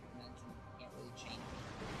Samus' momentum. You can't really change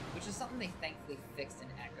it, which is something they thankfully fixed in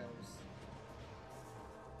Echoes.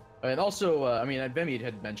 And also, I mean, Bemi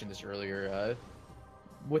had mentioned this earlier.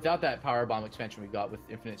 Without that power bomb expansion we got with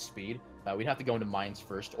infinite speed, we'd have to go into mines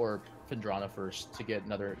first or Phendrana first to get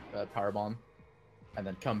another power bomb, and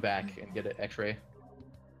then come back and get an X-ray.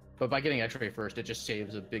 But by getting X-ray first, it just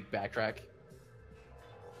saves a big backtrack.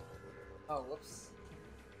 Oh, whoops.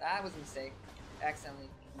 That was a mistake. Accidentally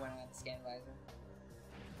went on the scan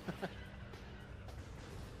visor.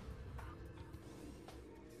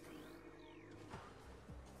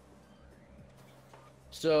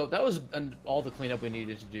 So that was all the cleanup we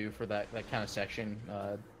needed to do for that kind of section.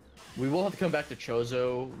 We will have to come back to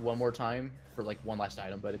Chozo one more time for like one last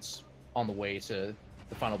item, but it's on the way to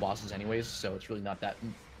the final bosses anyways, so it's really not that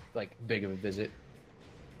like big of a visit.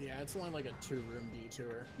 Yeah, it's only like a 2-room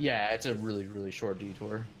detour. Yeah, it's a really short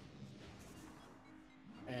detour.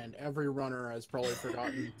 And every runner has probably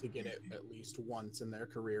forgotten to get it at least once in their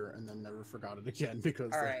career and then never forgot it again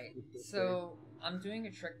because... Alright, so I'm doing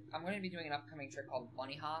a trick. I'm going to be doing an upcoming trick called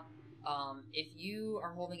Bunny Hop. If you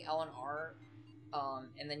are holding L and R,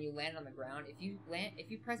 and then you land on the ground, if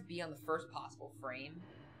you press B on the first possible frame,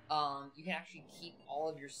 you can actually keep all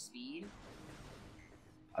of your speed.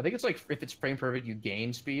 I think it's like if it's frame perfect, you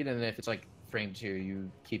gain speed, and then if it's like frame 2, you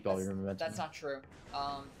keep all your momentum. That's not true.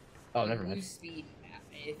 Oh, you never mind. lose speed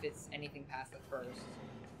if it's anything past the first.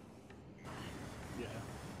 Yeah.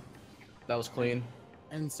 That was clean.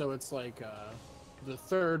 And so it's like the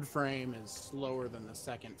third frame is slower than the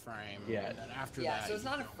second frame. Yeah. And then after Yeah, that... so it's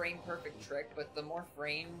not a frame perfect trick, but the more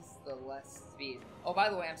frames, the less speed. Oh, by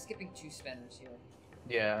the way, I'm skipping 2 spinners here.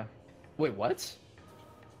 Yeah. Wait, what?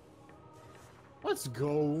 Let's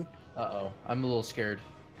go. Uh-oh. I'm a little scared.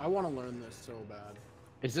 I want to learn this so bad.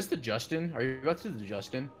 Is this the Justin? Are you about to do the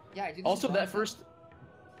Justin? Yeah, I do. This Also, all that the time. first...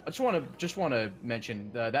 I just want to mention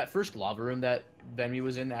that first lava room that Venmi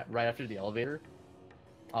was in right after the elevator.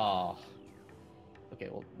 Ah. Okay,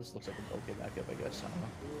 well, this looks like an okay backup, I guess. I don't know.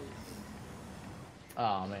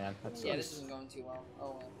 Oh, man. That sucks. Yeah, this isn't going too well.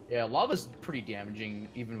 Oh well. Yeah, lava's pretty damaging,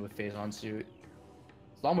 even with Phazon suit.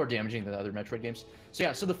 It's a lot more damaging than the other Metroid games. So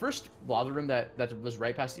yeah, so the first lava room that was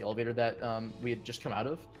right past the elevator that we had just come out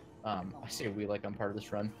of. I say we like I'm part of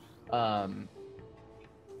this run.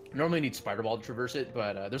 Normally need Spider Ball to traverse it,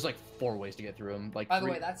 but there's like 4 ways to get through them. Like By the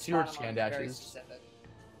way, that's 0 scan very dashes. specific.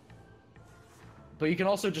 But you can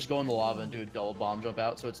also just go in the lava and do a double bomb jump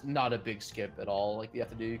out, so it's not a big skip at all. Like you have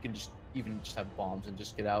to do, you can just have bombs and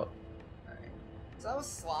just get out. All right. So that was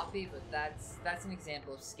sloppy, but that's an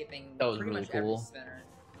example of skipping That was pretty really much every cool. spinner.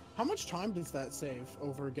 How much time does that save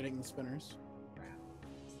over getting the spinners?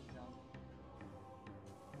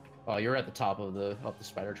 Oh, you're at the top of the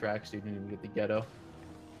spider track, so you didn't even get the ghetto.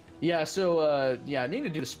 Yeah, so yeah, needing to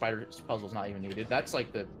do the spider puzzle is not even needed. That's like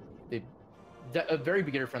a very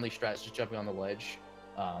beginner friendly strat is just jumping on the ledge.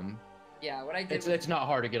 Yeah, what I did. It's not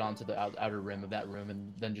hard to get onto the outer rim of that room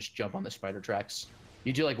and then just jump on the spider tracks.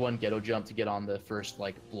 You do like 1 ghetto jump to get on the first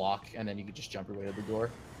like block, and then you can just jump your way to the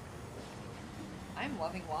door. I'm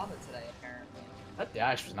loving lava today, apparently. That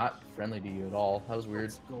dash was not friendly to you at all. That was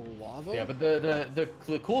weird. Let's go lava. Yeah, but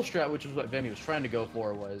the cool strat, which is what Vemi was trying to go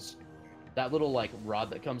for, was that little like rod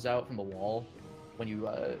that comes out from the wall when you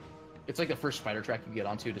it's like the first spider track you get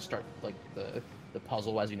onto to start like the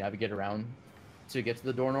puzzle as you navigate around to get to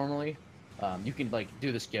the door normally. You can like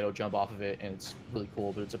do this ghetto jump off of it, and it's really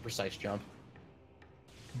cool, but it's a precise jump.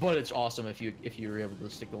 But it's awesome if you're able to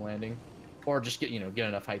stick the landing, or just get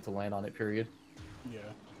enough height to land on it. Period. Yeah.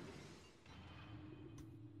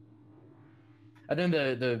 And then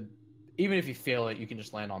the even if you fail it, you can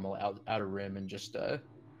just land on the outer rim and just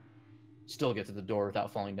still get to the door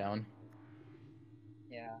without falling down.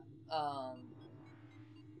 Yeah.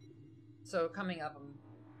 So coming up, I'm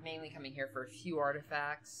mainly coming here for a few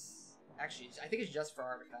artifacts. Actually, I think it's just for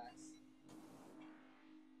artifacts.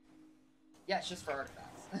 Yeah, it's just for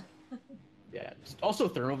artifacts. Yeah. Also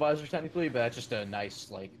thermovisors technically, but that's just a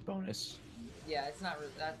nice like bonus. Yeah, it's not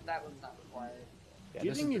that one's not required. Yeah, Do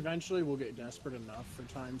you this think is eventually we'll get desperate enough for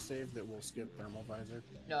time save that we'll skip thermal visor?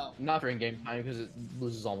 No, not for in-game time because it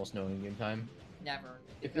loses almost no in-game time. never.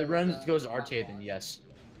 If the Because, run goes not RTA, then long. yes.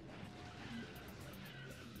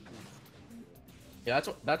 Yeah,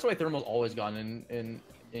 that's why thermal's always gone in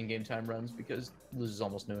game time runs, because it loses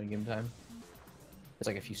almost no in-game time. It's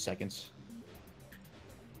like a few seconds.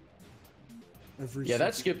 Yeah,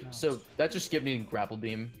 that skip. So that just skip needing grapple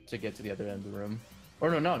beam to get to the other end of the room. Or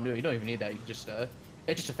no, you don't even need that. You can just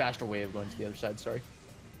it's just a faster way of going to the other side. Sorry.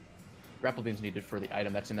 Grapple beam's needed for the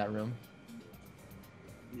item that's in that room.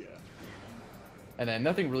 Yeah. And then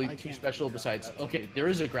nothing really I too can't special do that. besides. Okay, there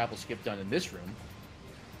is a grapple skip done in this room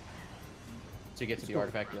to get to the go.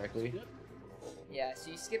 artifact directly. Yep. Yeah, so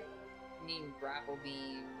you skip needing grapple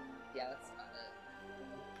beam. Yeah, that's about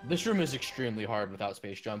it. This room is extremely hard without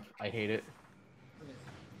space jump. I hate it.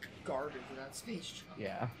 Garbage without space jump.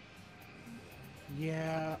 Yeah.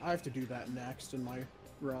 Yeah, I have to do that next in my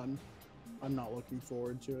run. I'm not looking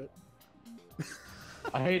forward to it.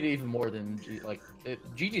 I hate it even more than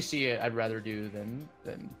GGC. I'd rather do than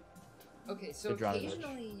Okay, so The draw is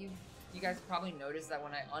occasionally you guys probably notice that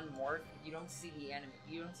when I unmorph, you don't see the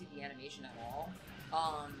animation at all.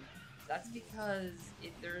 That's because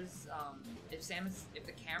if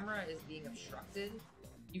the camera is being obstructed,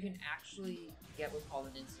 you can actually get what's called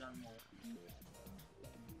an instant unmorph.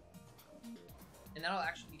 And that'll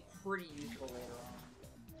actually be pretty useful later on.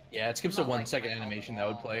 yeah, it skips I'm a not 1 like second my animation that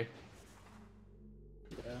would alcohol. play.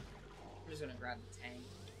 Yeah. I'm just gonna grab the tank.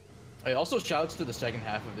 It also shouts to the second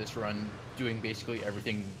half of this run doing basically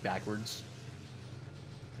everything backwards.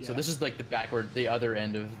 So Yeah. this is like the other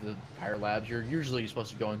end of the Pyre Labs. You're usually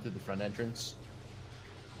supposed to go into the front entrance.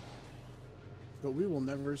 But we will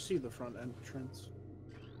never see the front entrance.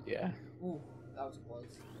 Yeah. Ooh, that was close.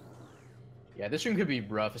 Yeah, this room could be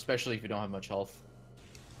rough, especially if you don't have much health.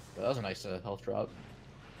 But that was a nice health drop.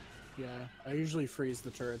 Yeah, I usually freeze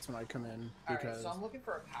the turrets when I come in Alright, because so I'm looking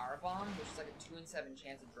for a power bomb, which is like a 2 in 7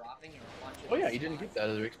 chance of dropping and a bunch of Oh yeah, you didn't get that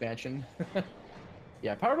other expansion.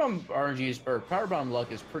 Yeah, Power Bomb RNG's or Power Bomb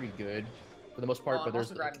luck is pretty good for the most part, Oh, but I'm there's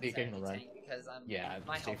also grabbing the the occasional run. tank because Yeah,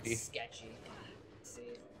 my health safety. is sketchy. Let's see.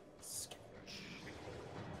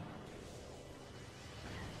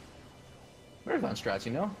 Marathon strats,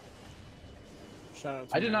 you know? shout out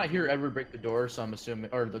to I did not Matt. hear Edward break the door, so I'm assuming,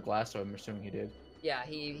 or the glass, so I'm assuming he did. Yeah,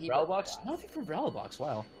 he Rattle broke box? the glass. Nothing from Rattle box.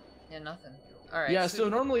 Wow. Yeah, nothing. Alright. Yeah. So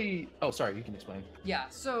normally, oh, sorry, you can explain. Yeah,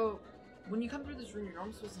 so when you come through this room, you're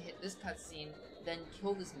normally supposed to hit this cutscene, then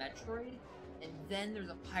kill this Metroid, and then there's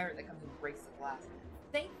a pirate that comes and breaks the glass.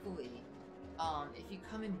 Thankfully, if you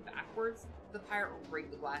come in backwards, the pirate will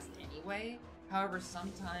break the glass anyway. However,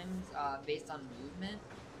 sometimes, based on movement,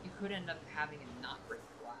 you could end up having it not break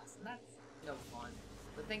the glass, and that's no fun.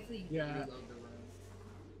 But thankfully, you can Yeah. reload the room.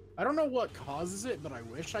 I don't know what causes it, but I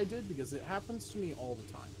wish I did because it happens to me all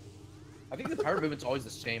the time. I think the power movement's always the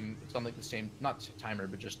same. It's on like the same, not timer,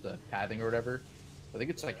 but just the pathing or whatever. I think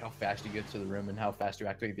it's like how fast you get to the room and how fast you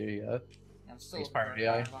activate the I'm still Base looking power for a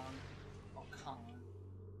AI. power bomb. Oh, come on.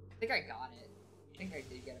 I think I got it. I think I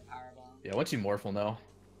did get a power bomb. Yeah, once you morph, we'll know.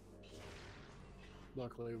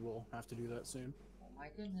 Luckily, we'll have to do that soon. Oh my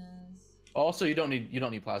goodness. Also, you don't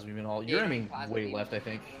need plasma beam at all. Yeah, You're you don't aiming need plasma way beam. left, I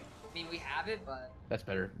think. I mean, we have it, but That's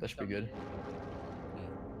better. That should be good.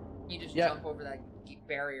 you just Yeah. jump over that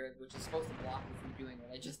barrier, which is supposed to block you from doing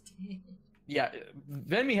what I just did. Yeah,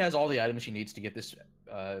 VenMissa has all the items she needs to get this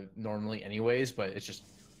normally anyways, but it's just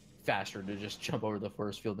faster to just jump over the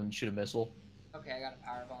forest field and shoot a missile. Okay, I got a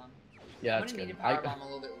power bomb. Yeah, I'm that's gonna good. need a power bomb a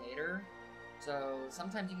little bit later. So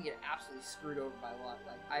sometimes you can get absolutely screwed over by luck.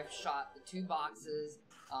 Like I've shot the 2 boxes.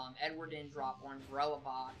 Edward didn't drop one Varela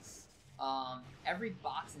box. Every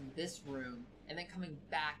box in this room, and then coming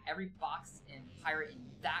back, every box in Pirate in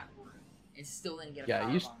that room, and still didn't get a power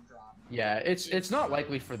bomb drop. Yeah, it's not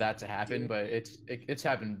likely for that to happen, but it's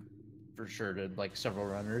happened for sure to like several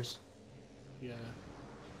runners. Yeah.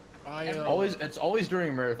 It's always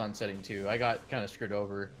during marathon setting too. I got kind of screwed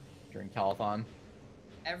over during Calathon.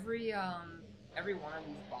 Every one of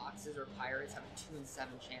these boxes or pirates have a 2 in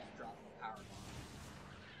 7 chance of dropping a power bomb.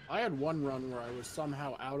 I had one run where I was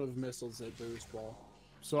somehow out of missiles at boost ball,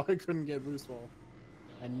 so I couldn't get boost ball,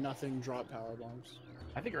 and nothing dropped power bombs.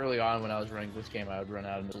 I think early on when I was running this game, I would run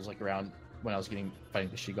out of missiles like around when I was fighting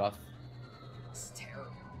the Sheegoth. It's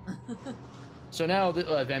terrible. So now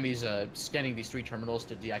VenMissa's scanning these 3 terminals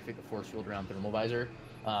to deactivate the force field around thermal visor.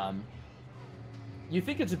 You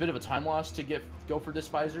think it's a bit of a time loss to go for this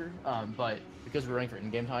visor, but because we're running for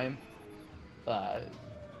in-game time,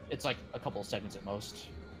 it's like a couple of seconds at most.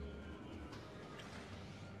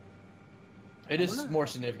 It is more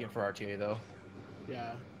significant for RTA though.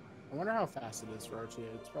 Yeah. I wonder how fast it is for RTA.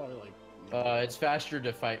 It's probably like... It's faster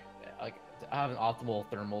to fight, like, to have an optimal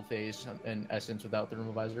thermal phase in essence without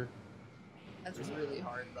thermal visor. That's really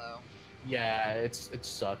hard though. Yeah, it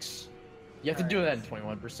sucks. You have to do that in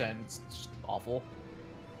 21%. It's just awful.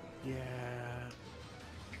 Yeah.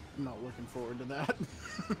 I'm not looking forward to that.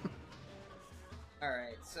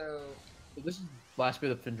 Alright, so... This is the last bit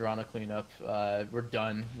of Findrana cleanup. We're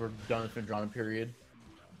done. We're done with Findrana period.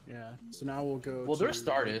 Yeah. So now we'll go Well, to there's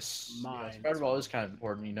Stardust. Mine. Yeah, Spider Ball is kind of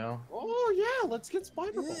important, you know? Oh, yeah. Let's get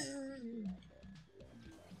Spider Ball.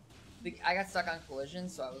 I got stuck on collision,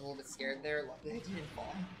 so I was a little bit scared there. Luckily, I didn't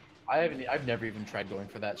fall. I've never even tried going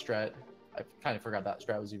for that strat. I kind of forgot that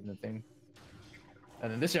strat was even a thing.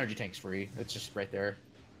 And then this energy tank's free. It's just right there.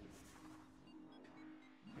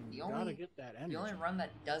 You gotta get that energy. The only run that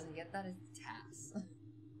doesn't get that is TAS.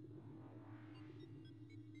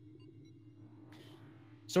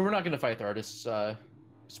 So we're not going to fight the artists.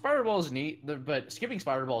 Spider Ball is neat, but skipping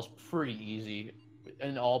Spider Ball is pretty easy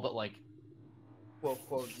in all but like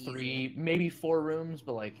Quote, 3, maybe 4 rooms,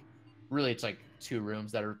 but like really it's like 2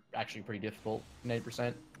 rooms that are actually pretty difficult,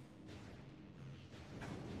 90%.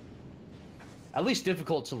 At least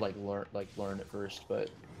difficult to learn at first, but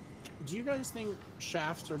do you guys think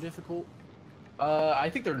shafts are difficult? I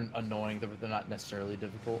think they're annoying, but they're not necessarily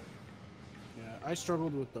difficult. Yeah, I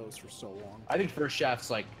struggled with those for so long. I think first shaft's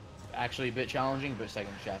like actually a bit challenging, but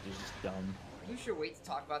second shaft is just dumb. We should wait to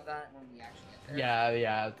talk about that when we actually get there.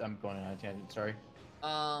 Yeah, I'm going on a tangent, sorry.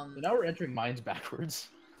 So now we're entering mines backwards.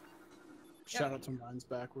 Shout out to mines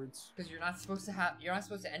backwards. Because you're not supposed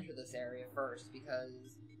to enter this area first because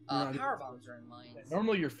power bombs are in mines.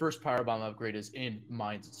 Normally your first power bomb upgrade is in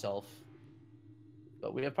mines itself.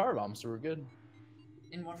 But we have power bombs, so we're good.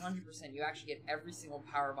 In 100%, you actually get every single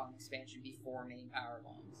power bomb expansion before main power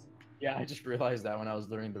bombs. Yeah, I just realized that when I was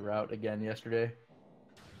learning the route again yesterday.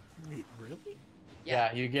 Wait, really?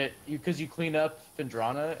 Yeah, because you clean up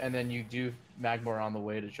Findrana and then you do Magmor on the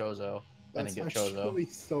way to Chozo. That's and then get Chozo. actually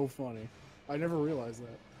so funny. I never realized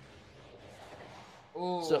that.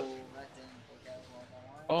 Oh, So- that didn't work out as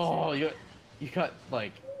well. Oh, you got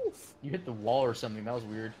like you hit the wall or something. That was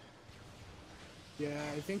weird. Yeah,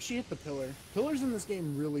 I think she hit the pillar. Pillars in this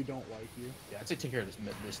game really don't like you. Yeah, I'd say take care of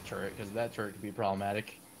this turret because that turret could be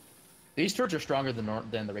problematic. These turrets are stronger than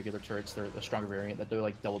the regular turrets. They're a stronger variant that do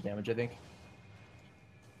like double damage, I think.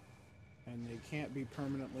 And they can't be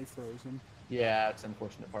permanently frozen. Yeah, it's an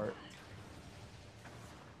unfortunate part.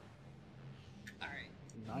 Alright.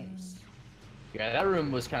 Nice. Yeah, that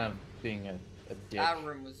room was kind of being a dick. That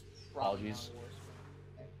room was probably Apologies. one of the worst.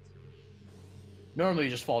 Normally, you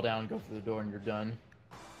just fall down, go through the door, and you're done.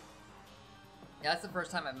 Yeah, that's the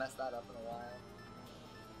first time I messed that up in a while.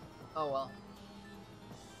 Oh well.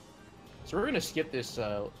 So we're gonna skip this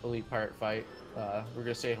elite pirate fight. We're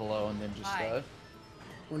gonna say hello and then just Hi.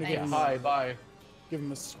 We're gonna Thanks. give him, hi, bye. give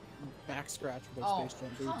him a back scratch with those Oh, space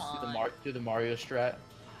jump come boots. on. Do the Mario strat.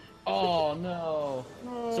 Oh no.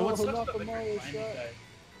 No, So what sucks not about the Metroid Mario Prime is shot. that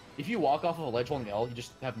if you walk off of a ledge holding L, you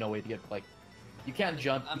just have no way to get like. You can't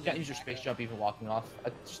jump. I'm You can't doing use your back space up. jump even walking off. I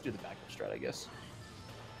just do the backup strat, I guess.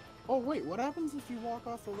 Oh wait, what happens if you walk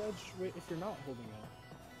off the ledge if you're not holding L?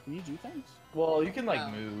 Can you do things? Well, you can like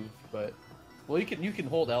No. move, but you can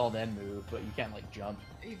hold L and then move, but you can't like jump.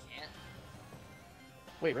 You can't.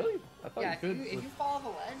 Wait, really? I thought Yeah, you could. if you fall off a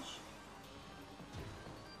ledge,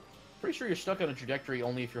 Pretty sure you're stuck on a trajectory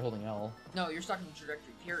only if you're holding L. no, you're stuck in the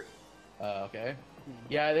trajectory, period. Okay.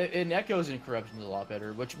 Yeah, and Echoes and Corruption's a lot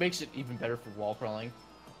better, which makes it even better for wall crawling.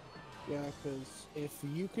 Yeah, because if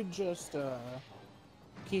you could just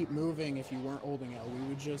keep moving if you weren't holding L, we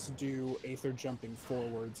would just do Aether jumping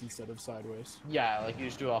forwards instead of sideways. Yeah, like you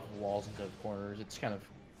just do it off of walls instead of corners. It's kind of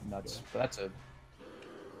nuts, but that's a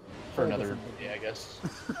for Whole another different day, I guess.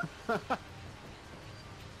 I'm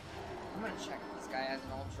gonna check if this guy has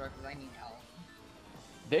an ultra because I need help.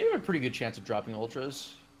 They have a pretty good chance of dropping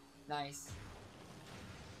ultras. Nice.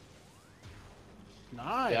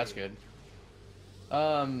 Nice. Yeah, that's good.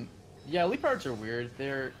 Yeah, elite parts are weird.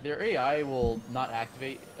 Their AI will not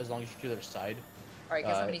activate as long as you're to their side. Alright,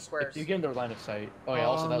 guess how many If squares? you get in their line of sight. Oh yeah,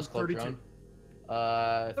 also that was close 32. drone.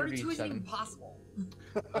 32 isn't 37. even possible.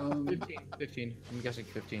 15. I'm guessing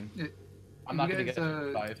 15. Yeah, I'm you not gonna guys,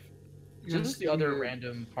 get 5. you So guys this is the see, other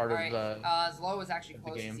random part Alright, of Zlo was actually of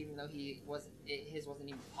the closest, game. even though his wasn't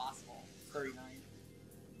even possible. 39.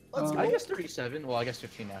 Let's I go. guess 37. Well, I guess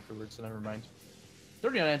 15 afterwards, so never mind.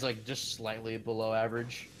 39 is like just slightly below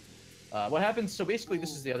average. What happens? So basically,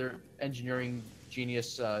 this is the other engineering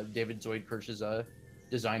genius, David Zoidkirsch's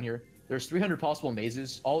design here. There's 300 possible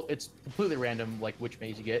mazes. It's completely random, like which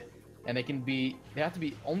maze you get, and they have to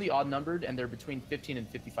be only odd numbered, and they're between 15 and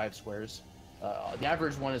 55 squares. The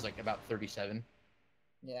average one is like about 37.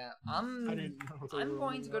 Yeah, I didn't know they I'm were going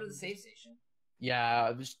only to go to the ones. save station.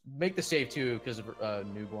 Yeah, just make the save too because of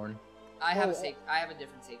newborn. I have Oh, a save. I have a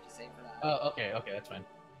different save to save for that. Oh, okay, that's fine.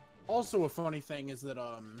 Also, a funny thing is that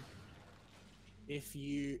if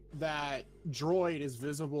that droid is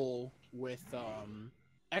visible with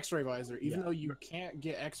X-ray visor, even though you can't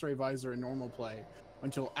get X-ray visor in normal play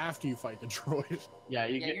until after you fight the droid. Yeah,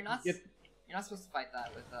 You're not supposed to fight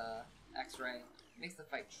that with X-ray. It makes the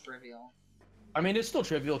fight trivial. I mean, it's still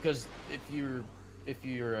trivial because if you're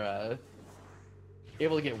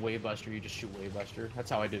able to get Wavebuster, you just shoot Wavebuster. That's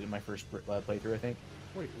how I did it in my first playthrough, I think.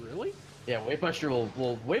 Wait, really? Yeah, Wavebuster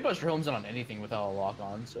will Wavebuster homes in on anything without a lock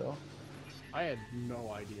on. So I had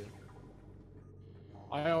no idea.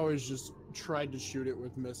 I always just tried to shoot it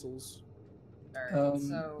with missiles. Alright,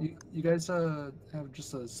 so you guys have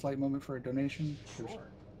just a slight moment for a donation? sure.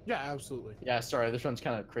 Yeah, absolutely. yeah, sorry, this one's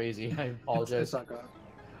kind of crazy. I It's apologize. not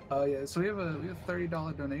gone. Yeah, so we have a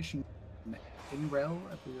 $30 donation in Rel,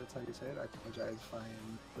 I believe that's how you say it. I apologize if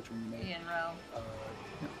I'm butchering your name. Ian Rel.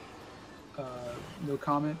 No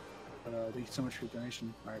comment. Thank you so much for your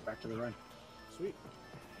donation. All right, back to the run. Sweet.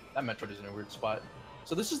 That Metroid is in a weird spot.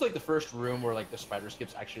 So this is like the first room where like the spider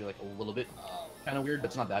skip's actually like a little bit Oh, kind of weird, but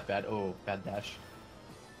it's not that bad. Oh, bad dash.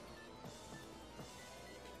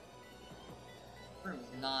 room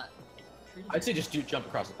is not. I'd say just jump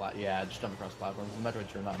across the plat. Yeah, just jump across the platforms. The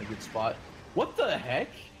Metroids are not in a good spot. What the heck?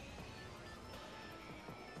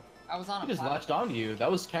 I was on He a just platform. latched onto you. That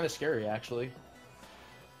was kind of scary, actually.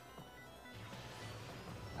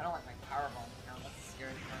 I don't like my power bomb now. That's a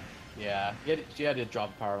scary part. Yeah, she had to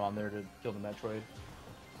drop a power bomb there to kill the Metroid.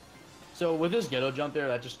 So with this ghetto jump there,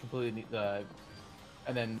 that just completely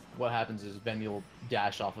and then what happens is Venmi will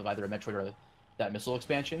dash off of either a Metroid or that missile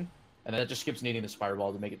expansion, and then it just skips needing the spider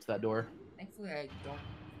ball to make it to that door.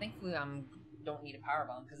 Thankfully, don't need a power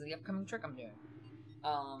bomb because of the upcoming trick I'm doing.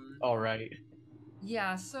 All right.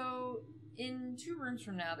 Yeah. So in 2 rooms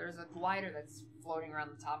from now, there's a glider that's floating around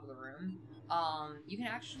the top of the room. You can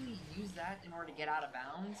actually use that in order to get out of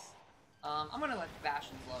bounds. I'm gonna let Bash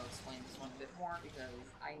and Flo explain this one a bit more because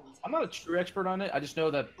I'm not a true expert on it. I just know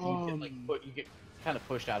that you Um, get kind of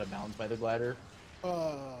pushed out of bounds by the glider.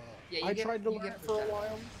 Yeah, I tried to you learn get it for a pushed out.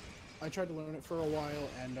 while.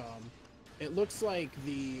 And it looks like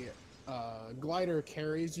the glider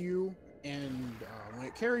carries you, and when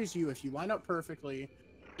it carries you, if you line up perfectly,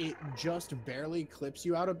 it just barely clips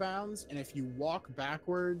you out of bounds, and if you walk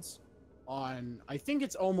backwards on, I think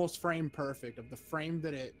it's almost frame perfect of the frame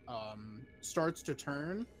that it starts to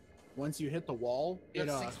turn, once you hit the wall, You it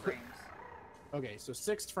have 6 frames. Okay, so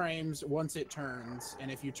 6 frames once it turns, and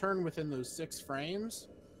if you turn within those 6 frames,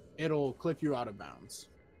 it'll clip you out of bounds.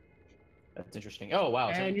 That's interesting. Oh wow!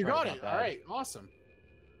 And you got not it. bad. All right, awesome.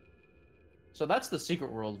 So that's the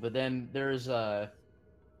secret world, but then there's a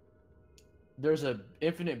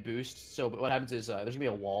infinite boost. So what happens is there's gonna be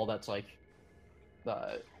a wall that's like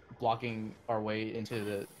blocking our way into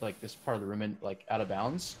the this part of the room and like out of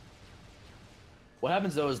bounds. What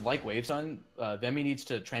happens though is like Wavesun, Vemi needs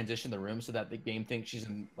to transition the room so that the game thinks she's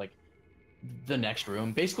in like the next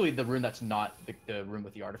room, basically the room that's not the room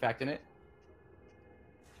with the artifact in it.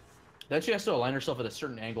 Then she has to align herself at a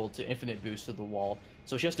certain angle to infinite boost to the wall.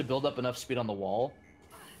 So she has to build up enough speed on the wall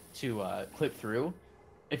to clip through.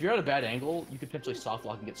 If you're at a bad angle, you could potentially soft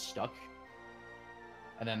lock and get stuck.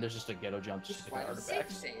 And then there's just a ghetto jump to get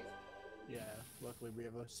artifacts. Save. Yeah, luckily we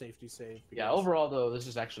have a safety save. Yeah, overall though, this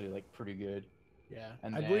is actually like pretty good. Yeah,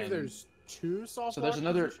 and I believe there's 2 soft. So there's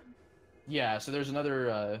another. Positions? Yeah, so there's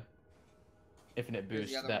another infinite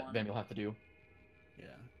boost that one. Vemi will have to do. Yeah,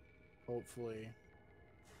 hopefully.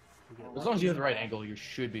 As long as you have the right angle, you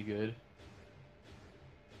should be good.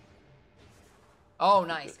 Oh,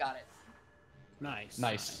 nice, got it.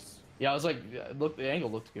 Nice. Yeah, I was like, look, the angle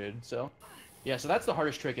looked good. So, yeah, so that's the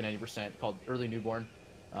hardest trick in 90% called early newborn.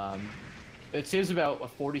 It saves about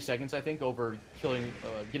 40 seconds, I think, over killing,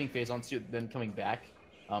 getting phase on suit, then coming back.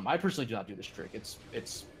 I personally do not do this trick.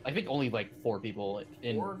 It's I think only like 4 people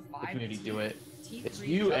in the community do it. T3 It's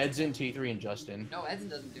you, Edson, T3, and Justin. No, Edson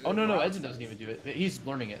doesn't do it. Oh no, Edson doesn't even do it. He's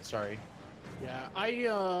learning it. Sorry. Yeah,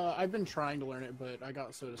 I've been trying to learn it, but I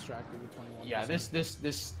got so distracted with 21. Yeah, this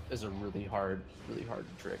is a really hard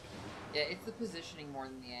trick. Yeah, it's the positioning more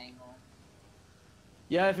than the angle.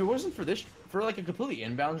 Yeah, if it wasn't for this, for like a completely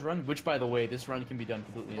inbounds run, which by the way, this run can be done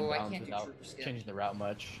completely inbounds without changing the route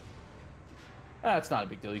much. It's not a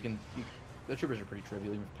big deal. The troopers are pretty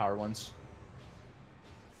trivial, even with power ones.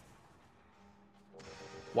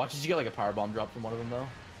 Watch as you get like a power bomb drop from one of them though.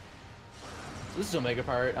 So this is Omega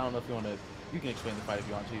Pirate. I don't know if you want to. You can explain the fight if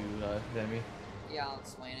you want to, Enemy. Yeah, I'll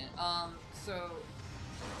explain it. So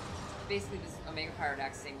basically, this Omega Pirate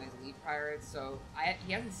acts the same way as Elite Pirate. So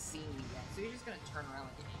he hasn't seen me yet, so he's just gonna turn around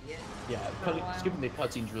like an idiot. Yeah, skipping the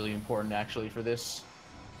cutscene's really important actually for this.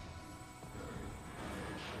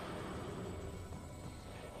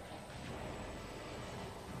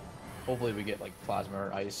 Hopefully we get like plasma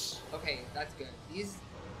or ice. Okay, that's good. These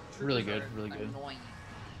really good, are really good. Annoying.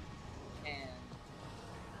 And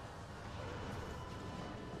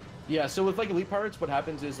yeah, so with like elite pirates, what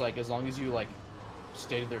happens is like as long as you like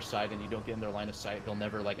stay to their side and you don't get in their line of sight, they'll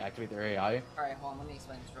never like activate their AI. All right, hold on. Let me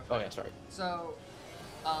explain this real quick. Oh yeah, sorry. So,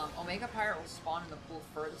 Omega Pirate will spawn in the pool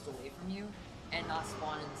furthest away from you, and not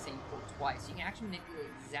spawn in the same pool twice. You can actually manipulate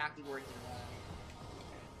exactly where he went.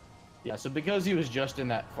 Yeah, so because he was just in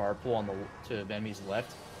that far pool on to Vemi's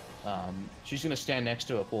left, she's gonna stand next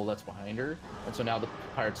to a pool that's behind her, and so now the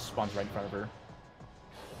pirate spawns right in front of her.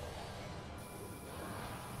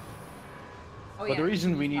 Oh, but the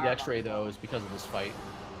reason we need X-ray though is because of this fight.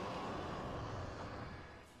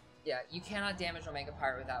 Yeah, you cannot damage Omega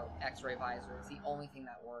Pirate without X-ray visor. It's the only thing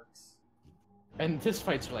that works. And this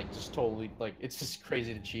fight's like just totally like it's just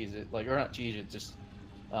crazy to cheese it, like or not cheese it, just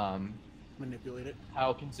manipulate it.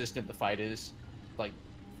 How consistent the fight is, like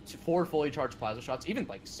 4 fully charged plasma shots, even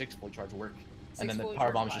like 6 fully charged work, and then the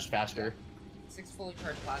power bomb is just faster. Yeah. 6 fully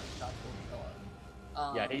charged plasma shots will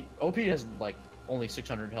kill it. Yeah, OP has like only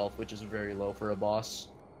 600 health, which is very low for a boss.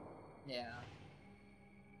 Yeah.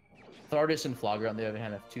 Thardis and Flogger on the other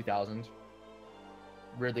hand have 2,000.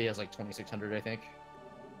 Ridley has like 2,600, I think.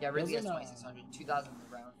 Yeah, Ridley has 2,600. 2,000 in the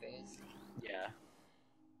ground phase. Yeah.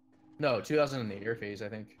 No, 2,000 in the air phase, I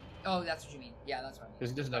think. Oh, that's what you mean. Yeah, that's what I mean.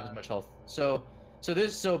 Because he doesn't have as much health. So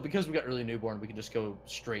because we got early newborn, we can just go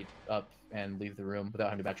straight up and leave the room without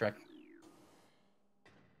having to backtrack.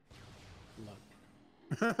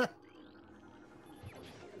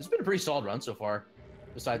 It's been a pretty solid run so far,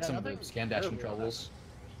 besides some of the scan dashing troubles.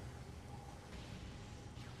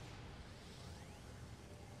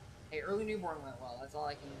 Hey, early newborn went well. That's all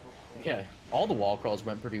I can hope for. Yeah, all the wall crawls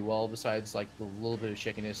went pretty well, besides like the little bit of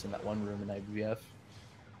shakiness in that one room in IBF.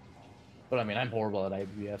 But I mean, I'm horrible at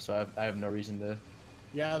IBF, so I have no reason to.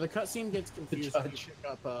 Yeah, the cutscene gets confused when you pick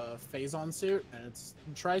up a phase-on suit, and it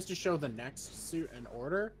tries to show the next suit in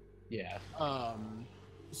order. Yeah.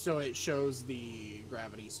 So it shows the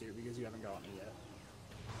gravity suit because you haven't gotten it yet.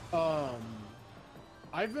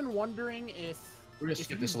 I've been wondering if we're gonna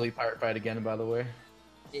skip this elite pirate fight again. By the way.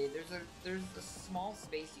 Yeah, there's a small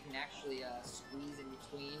space you can actually squeeze in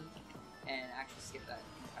between, and actually skip that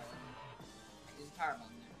entirely. There's a power bomb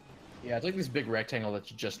there. Yeah, it's like this big rectangle that's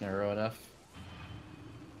just narrow enough.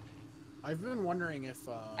 I've been wondering if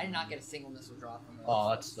I did not get a single missile drop from those. Oh,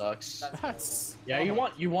 that sucks. That's Yeah,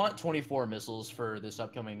 you want 24 missiles for this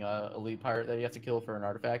upcoming elite pirate that you have to kill for an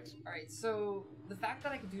artifact. All right, so the fact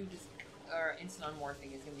that I could do just instant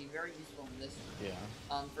unmorphing is going to be very useful in this. Yeah.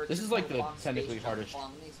 For this is like the technically hardest.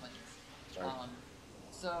 Bomb, let me explain this. Sorry.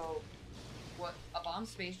 So, what a bomb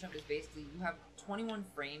space jump is basically, you have 21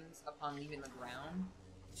 frames upon leaving the ground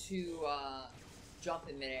to jump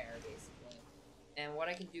in midair, basically. And what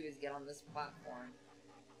I can do is get on this platform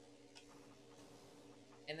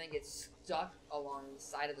and then get stuck along the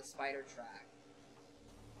side of the spider track.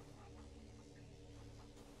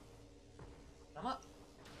 I'm up.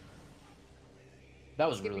 That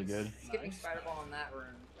was really good. Skipping Nice. spider ball in that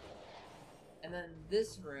room. And then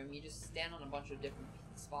this room, you just stand on a bunch of different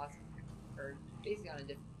spots, or basically on a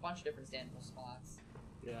bunch of different standable spots.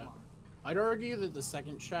 Yeah. Come on. I'd argue that the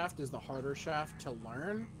second shaft is the harder shaft to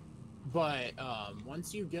learn, but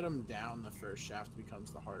once you get them down, the first shaft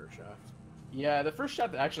becomes the harder shaft. Yeah, the first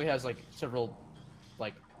shaft actually has like several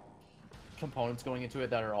like components going into it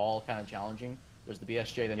that are all kind of challenging. There's the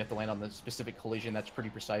BSJ, then you have to land on the specific collision that's pretty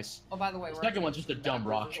precise. Oh, by the way, The we're second one's just a dumb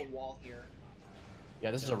rock. There's a wall here. Yeah,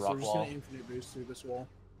 this is Yeah, a so rock we're just wall. gonna infinite boost through this wall.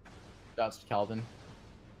 That's Calvin.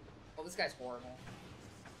 Oh, this guy's horrible.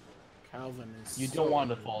 Calvin is. You so don't want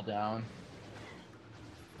to good. fall down.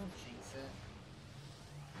 Don't jinx it.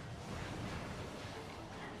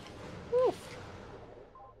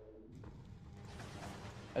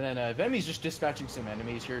 And then VenMissa's just dispatching some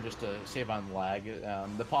enemies here just to save on lag.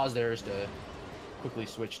 The pause there is to quickly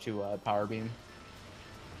switch to power beam.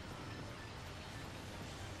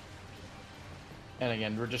 And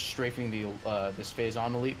again, we're just strafing the this phase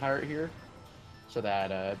on elite pirate here, so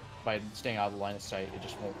that by staying out of the line of sight, it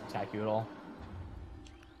just won't attack you at all.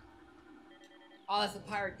 Oh, that's the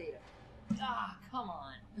pirate data. Ah, come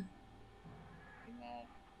on. I'm mad.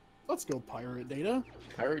 Let's go pirate data.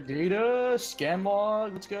 Pirate data, scan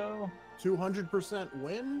log, let's go. 200%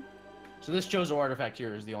 win. So this Chozo artifact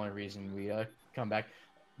here is the only reason we come back.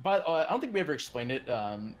 But I don't think we ever explained it.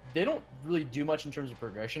 They don't really do much in terms of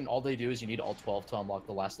progression. All they do is you need all 12 to unlock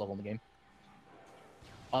the last level in the game.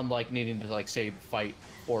 Unlike needing to, like, say, fight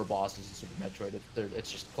 4 bosses in Super Metroid,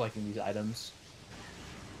 it's just collecting these items.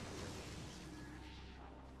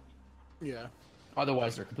 Yeah.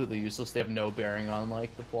 Otherwise, they're completely useless. They have no bearing on,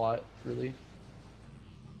 like, the plot, really.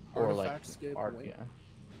 Or, like, Artifact skip, art, wait. yeah.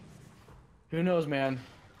 Who knows, man?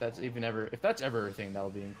 If that's ever a thing, that'll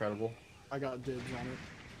be incredible. I got dibs on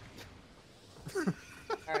it.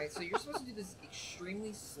 Alright, so you're supposed to do this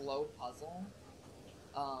extremely slow puzzle,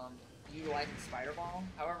 utilizing Spider Ball.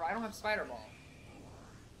 However, I don't have Spider Ball.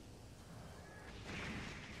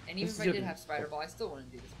 And even This if is I did a- have Spider Ball, I still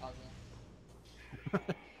wouldn't do this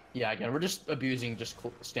puzzle. Yeah, again, we're just abusing just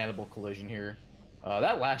standable collision here.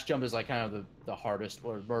 That last jump is like kind of the hardest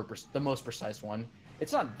or the most precise one.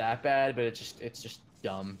 It's not that bad, but it's just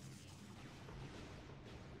dumb.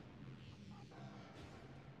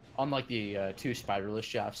 Unlike the 2 spiderless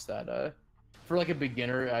shafts that, for like a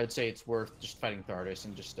beginner, I'd say it's worth just fighting Thardus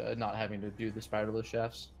and just not having to do the spiderless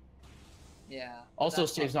shafts. Yeah. Also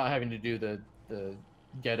that's saves not having to do the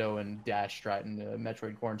ghetto and dash strat in the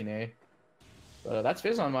Metroid Quarantine A. But that's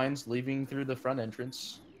Phazon Mines leaving through the front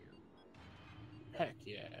entrance. Heck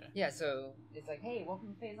yeah. Yeah, so it's like, hey,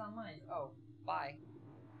 welcome to Phase Online. Oh, bye.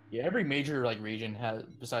 Yeah, every major like region has,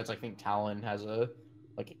 besides I think Talon, has a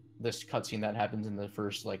like this cutscene that happens in the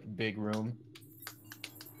first like big room.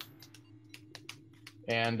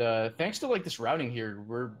 And thanks to like this routing here,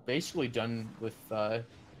 we're basically done with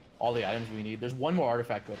all the items we need. There's one more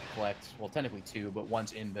artifact we have to collect. Well, technically 2, but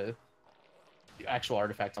one's in the actual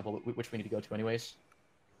artifact temple, which we need to go to anyways.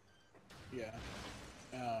 Yeah.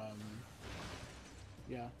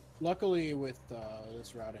 Yeah. Luckily, with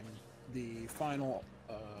this routing, the final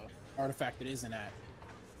artifact that isn't at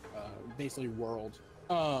basically world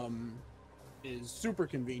is super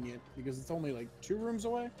convenient because it's only like 2 rooms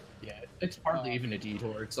away. Yeah, it's hardly even a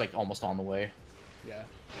detour. It's like almost on the way. Yeah.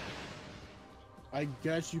 I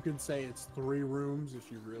guess you could say it's 3 rooms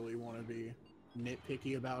if you really want to be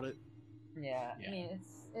nitpicky about it. Yeah, Yeah. I mean,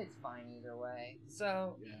 it's fine either way.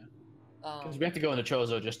 So, Yeah. Because we have to go into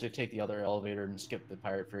Chozo just to take the other elevator and skip the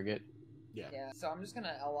pirate frigate. Yeah. yeah, so I'm just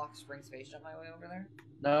gonna L-lock Spring Space Jump my way over there.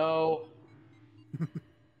 No.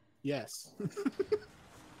 Yes.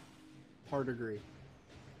 Hard agree.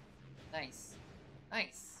 Nice.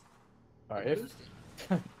 Nice. All right,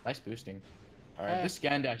 Boosted. nice boosting. All right, this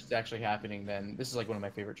scan dash is actually happening. Then this is like one of my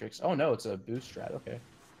favorite tricks. Oh no, it's a boost strat. Okay.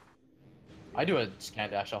 I do a scan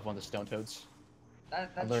dash off one of the Stone Toads. I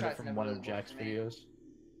That learned it strat's from never one really of Jack's worked for me. videos.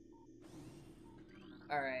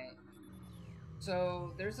 Alright.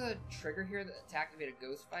 So there's a trigger here to activate a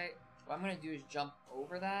ghost fight. What I'm gonna do is jump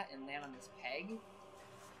over that and land on this peg,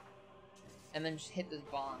 and then just hit this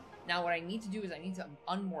bomb. Now what I need to do is I need to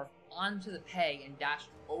unmorph onto the peg and dash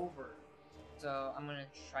over. So I'm gonna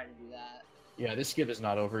try to do that. Yeah, this skip is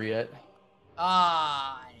not over yet.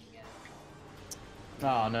 Ah, I didn't get it.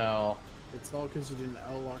 Oh no. It's all because you didn't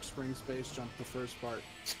L-lock spring space jump the first part.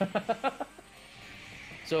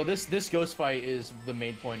 So this ghost fight is the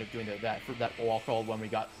main point of doing that wall crawl when we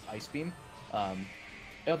got Ice Beam.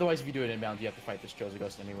 Otherwise, if you do it inbound, you have to fight this Chosen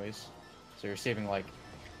Ghost anyways. So you're saving like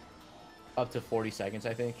up to 40 seconds,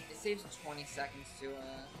 I think. It saves 20 seconds to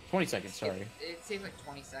 20 seconds, skip. sorry. It saves like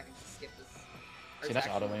 20 seconds to skip this. or See, it's that's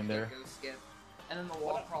actually auto aim the there. ghost skip. And then the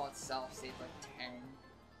wall crawl itself saves like 10,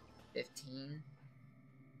 15.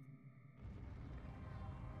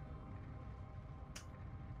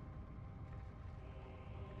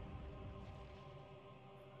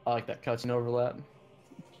 I like that cutscene overlap.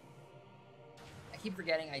 I keep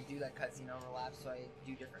forgetting I do that cutscene overlap, so I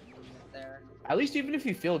do different movement there. At least even if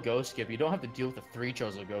you fail ghost skip, you don't have to deal with the 3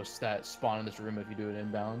 Chosen Ghosts that spawn in this room if you do it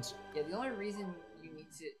inbounds. Yeah, the only reason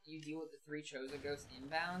you deal with the 3 Chosen Ghosts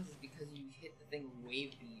inbounds is because you hit the thing with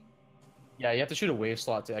wave beam. Yeah, you have to shoot a wave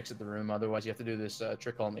slot to exit the room. Otherwise, you have to do this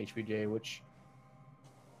trick called an HPJ, which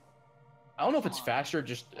I don't know if it's faster,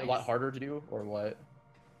 just a lot harder to do, or what.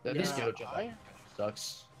 This Yeah, go jump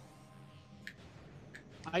sucks.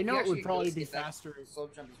 I know You it would actually probably ghost be skip, that faster.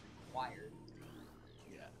 slope jump is required.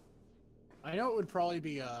 Yeah. I know it would probably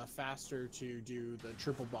be faster to do the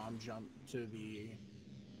triple bomb jump to the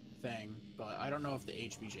thing, but I don't know if the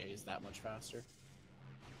HBJ is that much faster.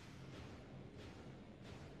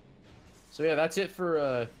 So yeah, that's it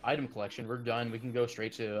for item collection. We're done. We can go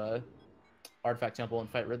straight to Artifact Temple and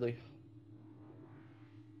fight Ridley.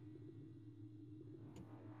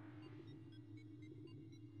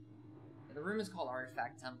 The room is called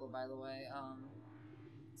Artifact Temple, by the way.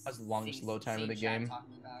 That's the longest same- load time in same the chat game.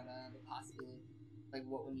 Talking about the possibility, like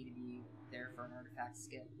what would need to be there for an artifact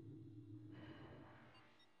skip.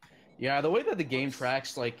 Yeah, the way that the game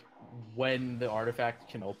tracks, like when the artifact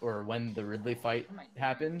can open or when the Ridley fight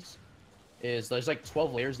happens, is there's like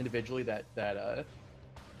 12 layers individually that they have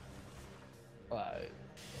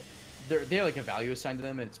like a value assigned to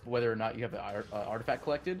them, and it's whether or not you have an artifact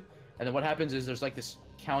collected. And then what happens is there's like this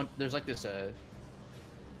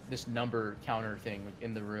this number counter thing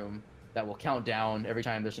in the room that will count down every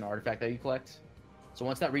time there's an artifact that you collect. So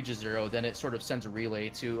once that reaches 0, then it sort of sends a relay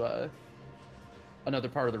to another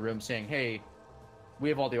part of the room saying, hey, we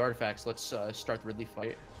have all the artifacts, let's start the Ridley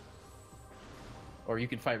fight. Or you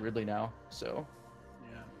can fight Ridley now, so.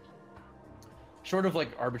 Yeah. Short of like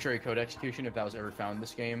arbitrary code execution, if that was ever found in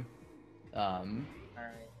this game. Alright.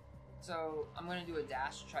 So, I'm gonna do a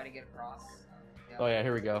dash to try to get across. Oh yeah,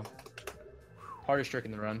 here we go. Hardest trick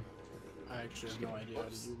in the run. I actually have no idea how to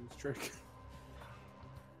do this trick.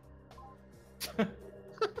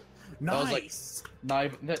 Nice!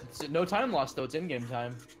 No time lost though, it's in-game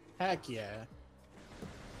time. Heck yeah.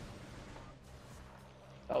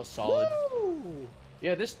 That was solid. Woo!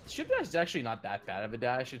 Yeah, this ship dash is actually not that bad of a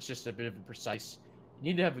dash, it's just a bit of a precise...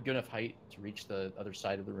 You need to have a good enough height to reach the other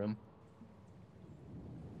side of the room.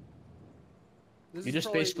 You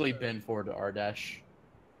just basically bend forward to R-dash.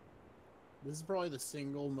 This is probably the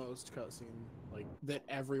single most cutscene, like, that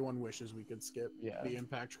everyone wishes we could skip. Yeah. The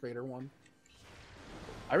Impact Crater one.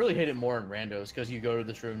 I really hate it more in randos, because you go to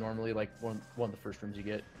this room normally, like, one of the first rooms you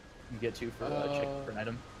get to for checking for an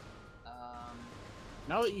item.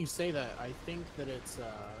 Now that you say that, I think that it's,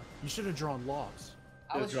 you should have drawn logs.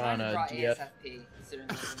 I was drawn trying to draw DF. ASFP, considering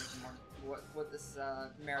that we're making money. What this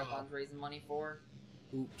marathon's raising money for.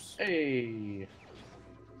 Oops. Hey!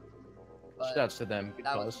 But Shouts to them, good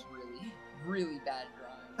that cause. was really, really bad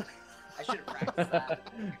drawing. I should have practiced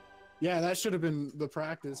that. Yeah, that should have been the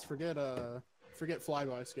practice. Forget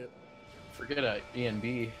flyby skip. Forget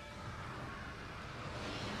ENB.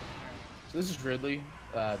 So this is Ridley.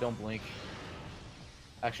 Don't blink.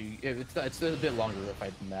 Actually, it's a bit longer of a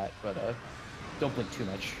fight than that, but don't blink too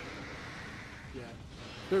much. Yeah.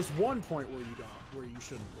 There's one point where you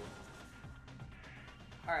shouldn't blink.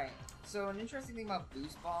 Alright, so an interesting thing about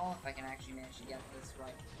Boost Ball, if I can actually manage to get this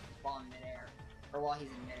right while in midair, or while he's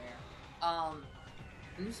in midair.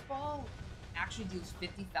 Boost Ball actually deals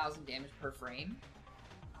 50,000 damage per frame,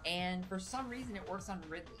 and for some reason it works on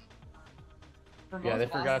Ridley. For most they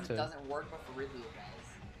bosses forgot it to- doesn't work, but for Ridley it does.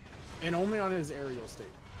 And only on his aerial state.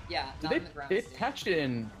 Yeah, not in the ground They state. patched it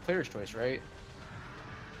in Player's Choice, right?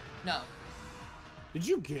 No. Did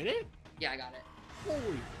you get it? Yeah, I got it.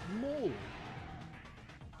 Holy moly.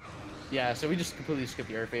 Yeah, so we just completely skipped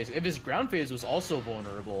the air phase. If his ground phase was also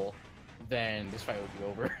vulnerable, then this fight would be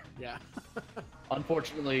over. Yeah.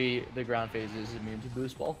 Unfortunately, the ground phase is immune to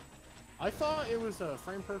boost ball. I thought it was a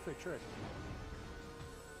frame perfect trick.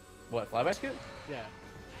 What, flyby skip? Yeah.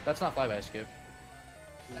 That's not flyby skip.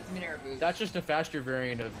 That's mid-air boost. That's just a faster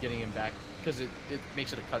variant of getting him back because it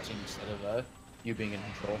makes it a cutscene instead of you being in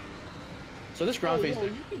control. So this ground phase.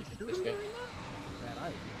 You can shoot him during that?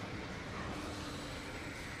 Man,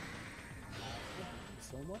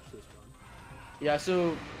 so much this one. Yeah,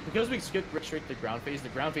 so because we skipped straight to the ground phase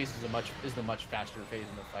is the much faster phase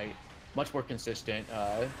in the fight, much more consistent.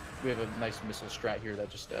 We have a nice missile strat here that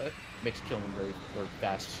just makes killing very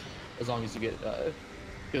fast, as long as you get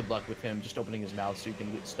good luck with him just opening his mouth so you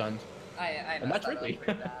can get stunned. I And that's messed that really up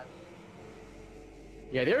pretty bad.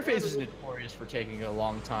 Yeah, the air phase is notorious for taking a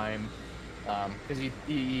long time, because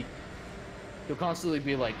he'll constantly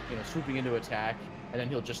be like, you know, swooping into attack, and then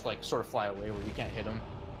he'll just like sort of fly away where you can't hit him.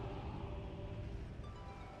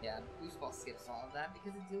 Yeah, boost ball skips all of that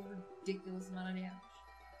because it deals a ridiculous amount of damage.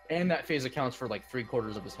 And that phase accounts for like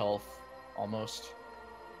 3/4 of his health, almost.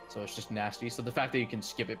 So it's just nasty. So the fact that you can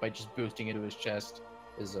skip it by just boosting into his chest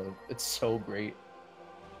is it's so great.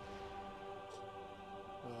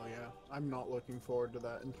 Oh yeah, I'm not looking forward to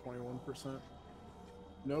that in 21%.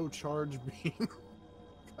 No charge beam.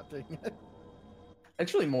 God dang it.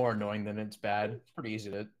 It's really more annoying than it's bad. It's pretty easy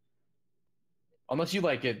to, unless you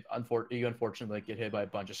like you unfortunately like get hit by a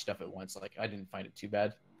bunch of stuff at once. Like I didn't find it too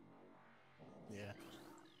bad. Yeah.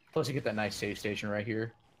 Plus you get that nice save station right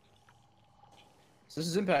here. So this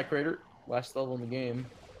is Impact Crater, last level in the game.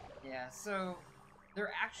 Yeah, so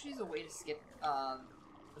there actually is a way to skip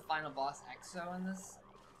the final boss Exo in this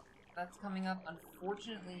that's coming up.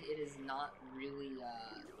 Unfortunately, it is not really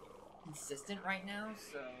consistent right now,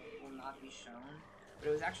 so it will not be shown. But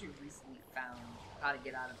it was actually recently found how to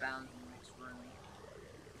get out of bounds in the next room.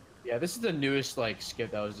 Yeah, this is the newest like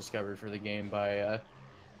skip that was discovered for the game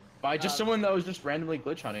by just someone that was just randomly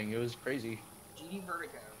glitch hunting. It was crazy. GD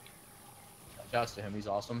Vertigo. Shouts to him, he's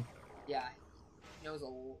awesome. Yeah, he knows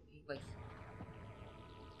like.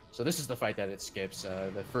 So this is the fight that it skips,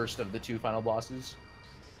 the first of the 2 final bosses.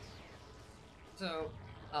 So,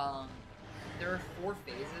 there are 4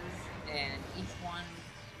 phases, and each one,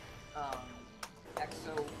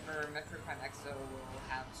 Exo, or Metroid Prime Exo will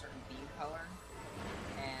have a certain beam color.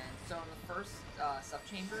 And so in the first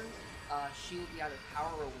subchamber, she will be either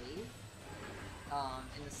power or wave.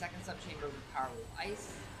 In the second subchamber, will be power wave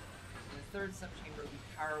ice. In the third subchamber, will be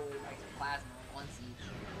power wave ice plasma, once each.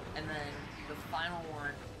 And then the final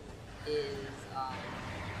one is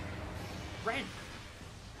random.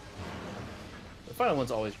 The final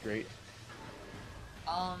one's always great.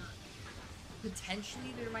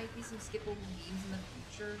 Potentially there might be some skippable beams in the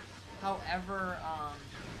future. However,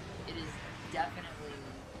 it is definitely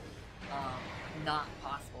not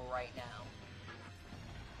possible right now.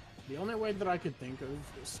 The only way that I could think of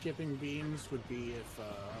skipping beams would be if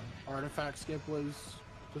artifact skip was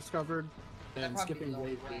discovered, and skipping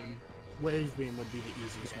wave beam would be the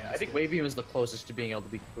easiest one. I think wave beam is the closest to being able to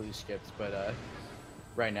be completely skipped, but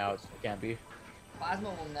right now it can't be. Plasma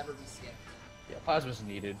will never be skipped. Yeah, plasma's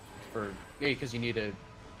needed because you need to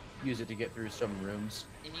use it to get through some rooms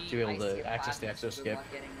to be able to access the exo skip.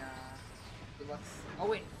 Oh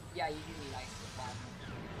wait, yeah, you do need ice for plasma.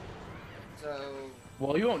 So.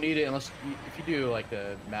 Well, you won't need it unless if you do like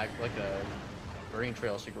a Burning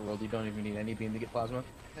Trail Secret World. You don't even need any beam to get plasma.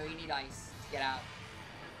 No, you need ice to get out.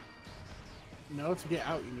 No, to get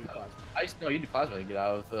out you need plasma. Ice? No, you need plasma to get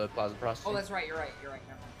out of the plasma processing. Oh, that's right. You're right. Never mind.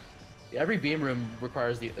 Yeah, every beam room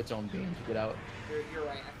requires its own beam to get out. You're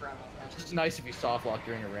right. I forgot about that. It's nice if you soft lock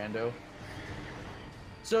during a rando.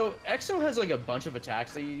 So Exo has like a bunch of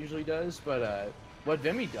attacks that he usually does, but what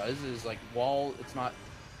Vemi does is like while it's not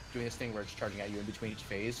doing this thing where it's charging at you in between each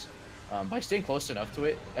phase, by staying close enough to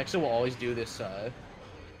it, Exo will always do this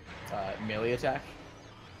melee attack.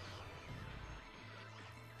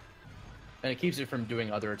 And it keeps it from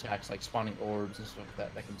doing other attacks like spawning orbs and stuff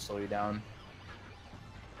like that can slow you down.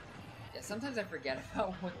 Yeah, sometimes I forget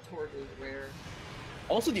about what Tor goes where.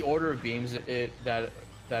 Also, the order of beams that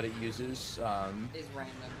it uses is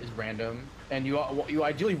random, and you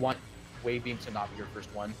ideally want wave beam to not be your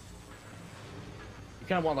first one. You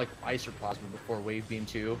kind of want like ice or plasma before wave beam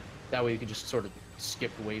 2. That way you can just sort of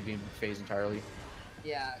skip the wave beam phase entirely.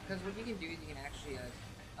 Yeah, because what you can do is you can actually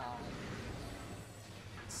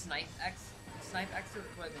snipe Exo.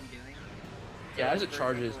 That's what I've been doing. So yeah, as it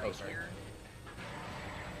charges. Right oh, sorry. here.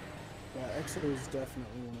 Yeah, Exo is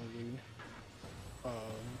definitely one of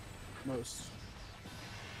the most.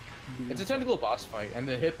 It's a technical boss fight, and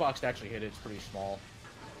the hitbox to actually hit it's pretty small.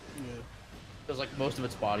 Yeah. Because like most of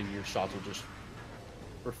its body, your shots will just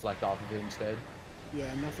reflect off of it instead.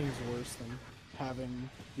 Yeah, nothing's worse than having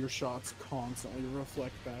your shots constantly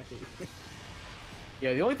reflect back at you.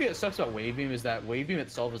 Yeah, the only thing that sucks about Wave Beam is that Wave Beam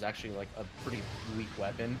itself is actually like a pretty weak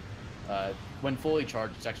weapon. When fully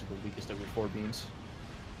charged, it's actually the weakest of your 4 beams.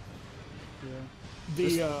 Yeah.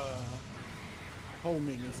 The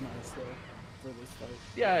homing is nice though for this fight.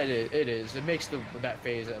 Yeah, it is. It makes that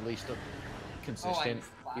phase at least consistent,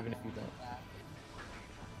 even if you don't.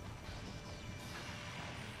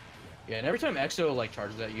 Yeah, and every time Exo like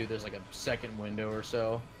charges at you, there's like a second window or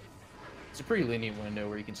so. It's a pretty lenient window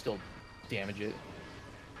where you can still damage it.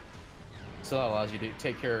 So that allows you to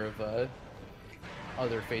take care of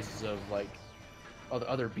other phases of like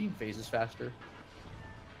other beam phases faster.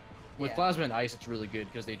 With Plasma and Ice, it's really good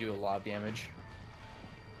because they do a lot of damage.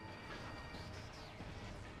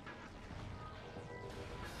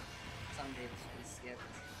 Someday this will be skipped.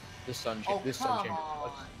 This sun Oh, this come sun chamber.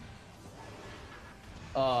 on.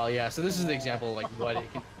 Oh yeah, so this is the example of like what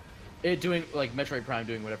it can, it doing like Metroid Prime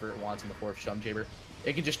doing whatever it wants in the 4th sun chamber.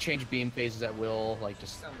 It can just change beam phases at will, like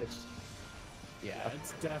just it's yeah.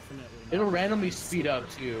 It's definitely. It'll randomly speed up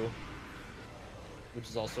too, which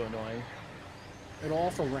is also annoying. It'll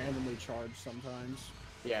also randomly charge sometimes.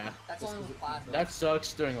 Yeah. That's only with Plasma. That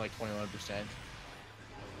sucks during like 21%.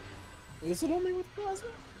 Is it only with Plasma?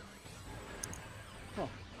 Huh.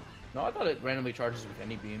 No, I thought it randomly charges with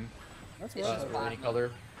any beam, That's It's right. just or Plasma. any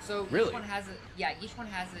color. So Really? each one has each one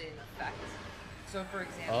has an effect. So for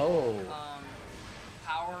example,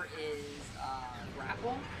 power is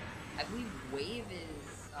grapple. I believe wave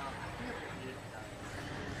is I forget what wave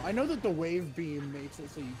does. I know that the wave beam makes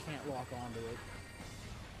it so you can't lock onto it.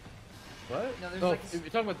 What? No, there's Oh, like if you're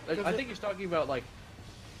talking about, I think he's talking about like,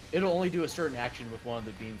 it'll only do a certain action with one of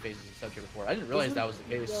the beam phases of Subject before. I didn't realize that was the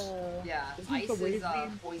case. Yeah, Isn't ice the wave is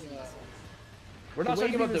beam, poison missiles. We're not the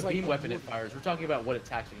talking wave about beam the is like beam the weapon it mortar. fires. We're talking about what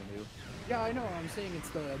attacks it can do. Yeah, I know. I'm saying it's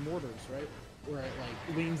the mortars, right? Where it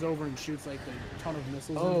like leans over and shoots like a ton of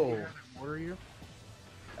missiles in the air and mortar you.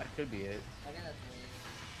 That could be it. I think that's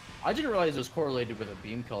wave. I didn't realize it was correlated with a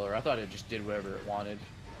beam color. I thought it just did whatever it wanted.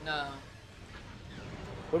 No.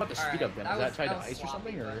 What about the speed Alright, up then? Is that tied to ice or sloppy,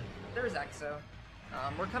 something, or? but There's Exo.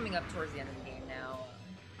 We're coming up towards the end of the game now.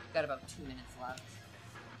 Got about 2 minutes left.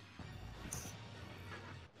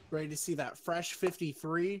 Ready to see that fresh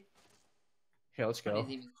 53? Okay, let's But go. it's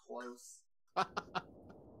even close. I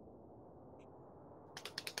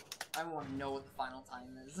want to know what the final time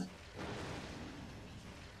is.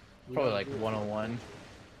 Probably like 101.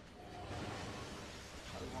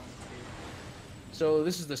 Probably 1 So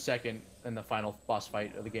this is the second and the final boss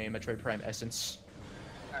fight of the game, Metroid Prime Essence.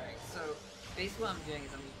 2. Alright, so basically what I'm doing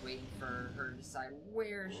is I'm just waiting for her to decide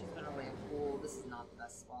where she's going to lay a pool. This is not the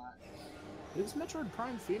best spot. Is Metroid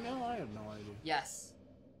Prime female? I have no idea. Yes.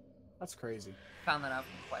 That's crazy. Found that out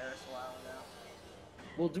from Polaris a while ago.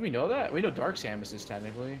 Well, do we know that? We know Dark Samus is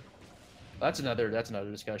technically. That's another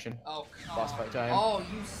discussion. Oh, come Boss on. fight time. Oh,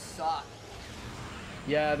 you suck.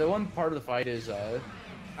 Yeah, the one part of the fight is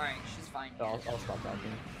Alright, she's fine. I'll stop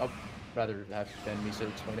talking. I'd rather have VenMissa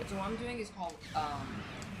explain it. So what I'm doing is called,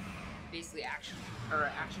 basically action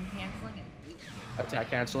canceling and Attack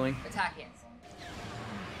canceling. attack canceling.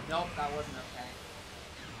 Nope, that wasn't okay.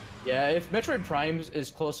 Yeah, if Metroid Prime is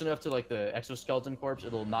close enough to like the exoskeleton corpse,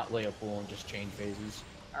 it'll not lay a pool and just change phases.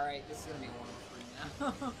 Alright, this is gonna be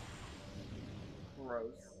 1 3 now. Gross.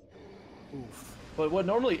 Oof. But what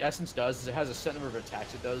normally Essence does is it has a set number of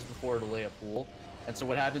attacks it does before it'll lay a pool. And so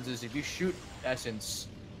what happens is if you shoot Essence,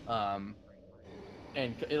 and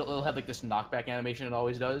it'll have like this knockback animation it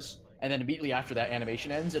always does, and then immediately after that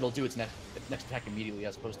animation ends, it'll do its next attack immediately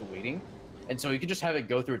as opposed to waiting. And so you can just have it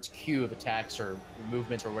go through its queue of attacks or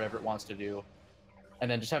movements or whatever it wants to do,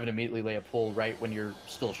 and then just have it immediately lay a pull right when you're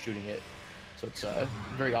still shooting it. So it's a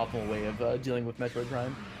very optimal way of dealing with Metroid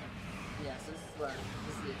Prime. Yeah, so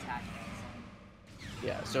this is the attack canceling.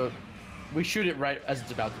 Yeah, so we shoot it right as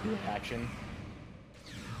it's about to do an action.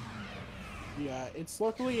 Yeah, it's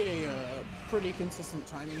luckily a pretty consistent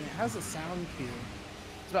timing. It has a sound cue.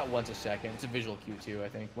 It's about once a second. It's a visual cue too, I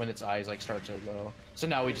think, when its eyes like start to glow. So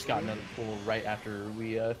now we just got another pull right after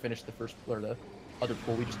we finished the first or the other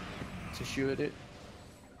pull. We just to shoot it.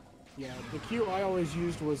 Yeah, the cue I always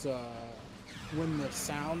used was when the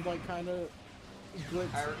sound like kind of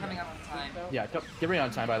glitched. Alright, we're coming up on time. Yeah, get ready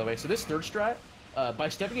on time by the way. So this third strat, by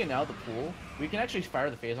stepping in and out of the pool, we can actually fire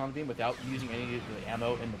the phase-on beam without using any of the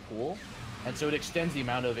ammo in the pool, and so it extends the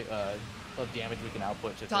amount of damage we can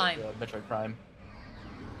output to Metroid Prime.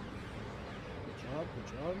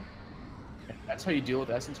 Good job. That's how you deal with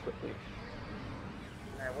Essence quickly.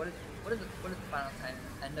 Alright, what is the final time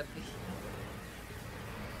end up being?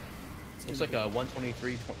 Looks like a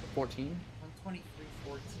 123.14.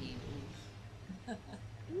 123.14.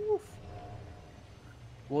 Oof.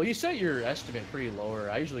 Well, you set your estimate pretty lower.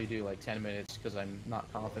 I usually do like 10 minutes because I'm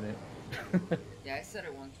not confident. Yeah, I set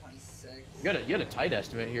it 126. You got a tight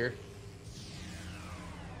estimate here.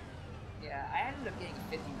 Yeah, I ended up getting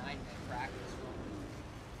a 59-minute practice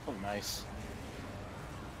run. Oh, nice.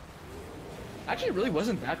 Actually, it really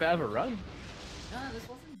wasn't that bad of a run. No, this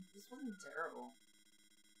wasn't terrible.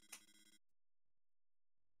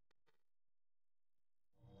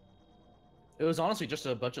 It was honestly just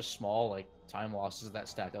a bunch of small like time losses that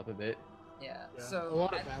stack up a bit. Yeah. Yeah, So a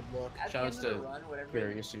lot of at, bad luck. at the Shoutouts end of the to run, whatever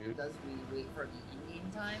Various it Suit. does, we wait for the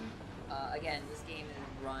in-game time. Again, this game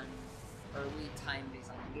is run, or we time based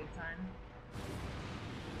on in-game time.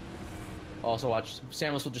 Also, watch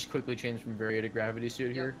Samus will just quickly change from Varia to Gravity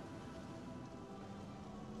Suit here.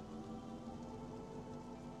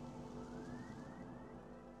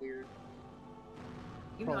 Weird.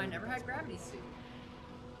 You know, I never had Gravity Suit.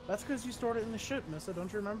 That's because you stored it in the ship, Missa.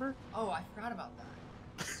 Don't you remember? Oh, I forgot about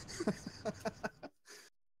that.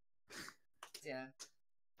 Yeah.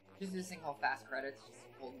 Just this thing called fast credits. Just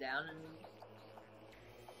hold down and.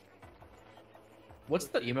 What's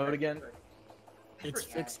the emote again? It's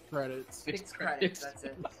forget. fixed credits. Fixed credits. That's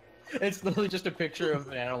it. It's literally just a picture of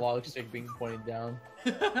an analog stick being pointed down.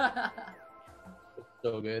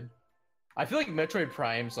 So good. I feel like Metroid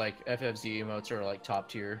Prime's like FFZ emotes are like top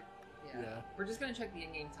tier. Yeah. Yeah. We're just gonna check the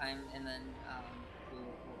in-game time and then we'll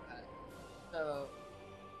cut. So,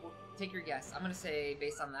 take your guess. I'm gonna say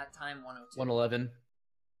based on that time, 102. 111.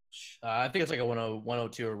 I think it's like a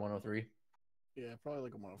 102 or 103. Yeah, probably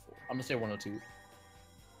like a 104. I'm gonna say 102.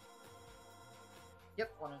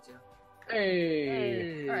 Yep, 102.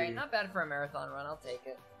 Hey! All right, not bad for a marathon run. I'll take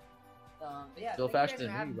it. But yeah, Still thank you faster guys for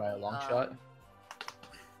than me having by a me. long shot.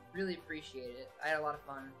 Really appreciate it. I had a lot of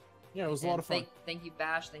fun. Yeah, it was a lot of fun. Thank you,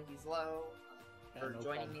 Bash. Thank you, Zlo, Yeah, for no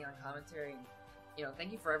joining problem. me on commentary. And,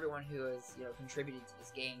 thank you for everyone who has contributed to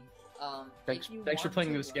this game. Thanks if you for want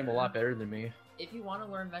playing to this game a learn- lot better than me. If you want to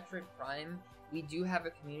learn Metroid Prime, we do have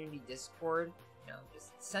a community Discord.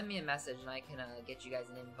 Just send me a message and I can get you guys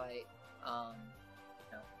an invite.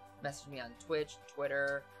 Message me on Twitch,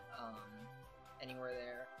 Twitter, anywhere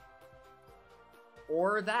there.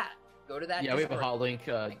 Or that. Go to that Yeah, we have a Discord. hot link, keep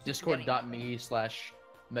forgetting about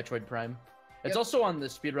discord.me/Metroid Prime. It's Yep. also on the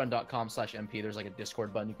speedrun.com/MP. There's like a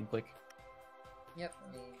Discord button you can click. Yep.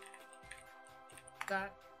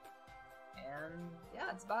 That. And yeah,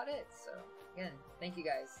 that's about it. So, again, thank you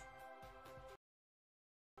guys.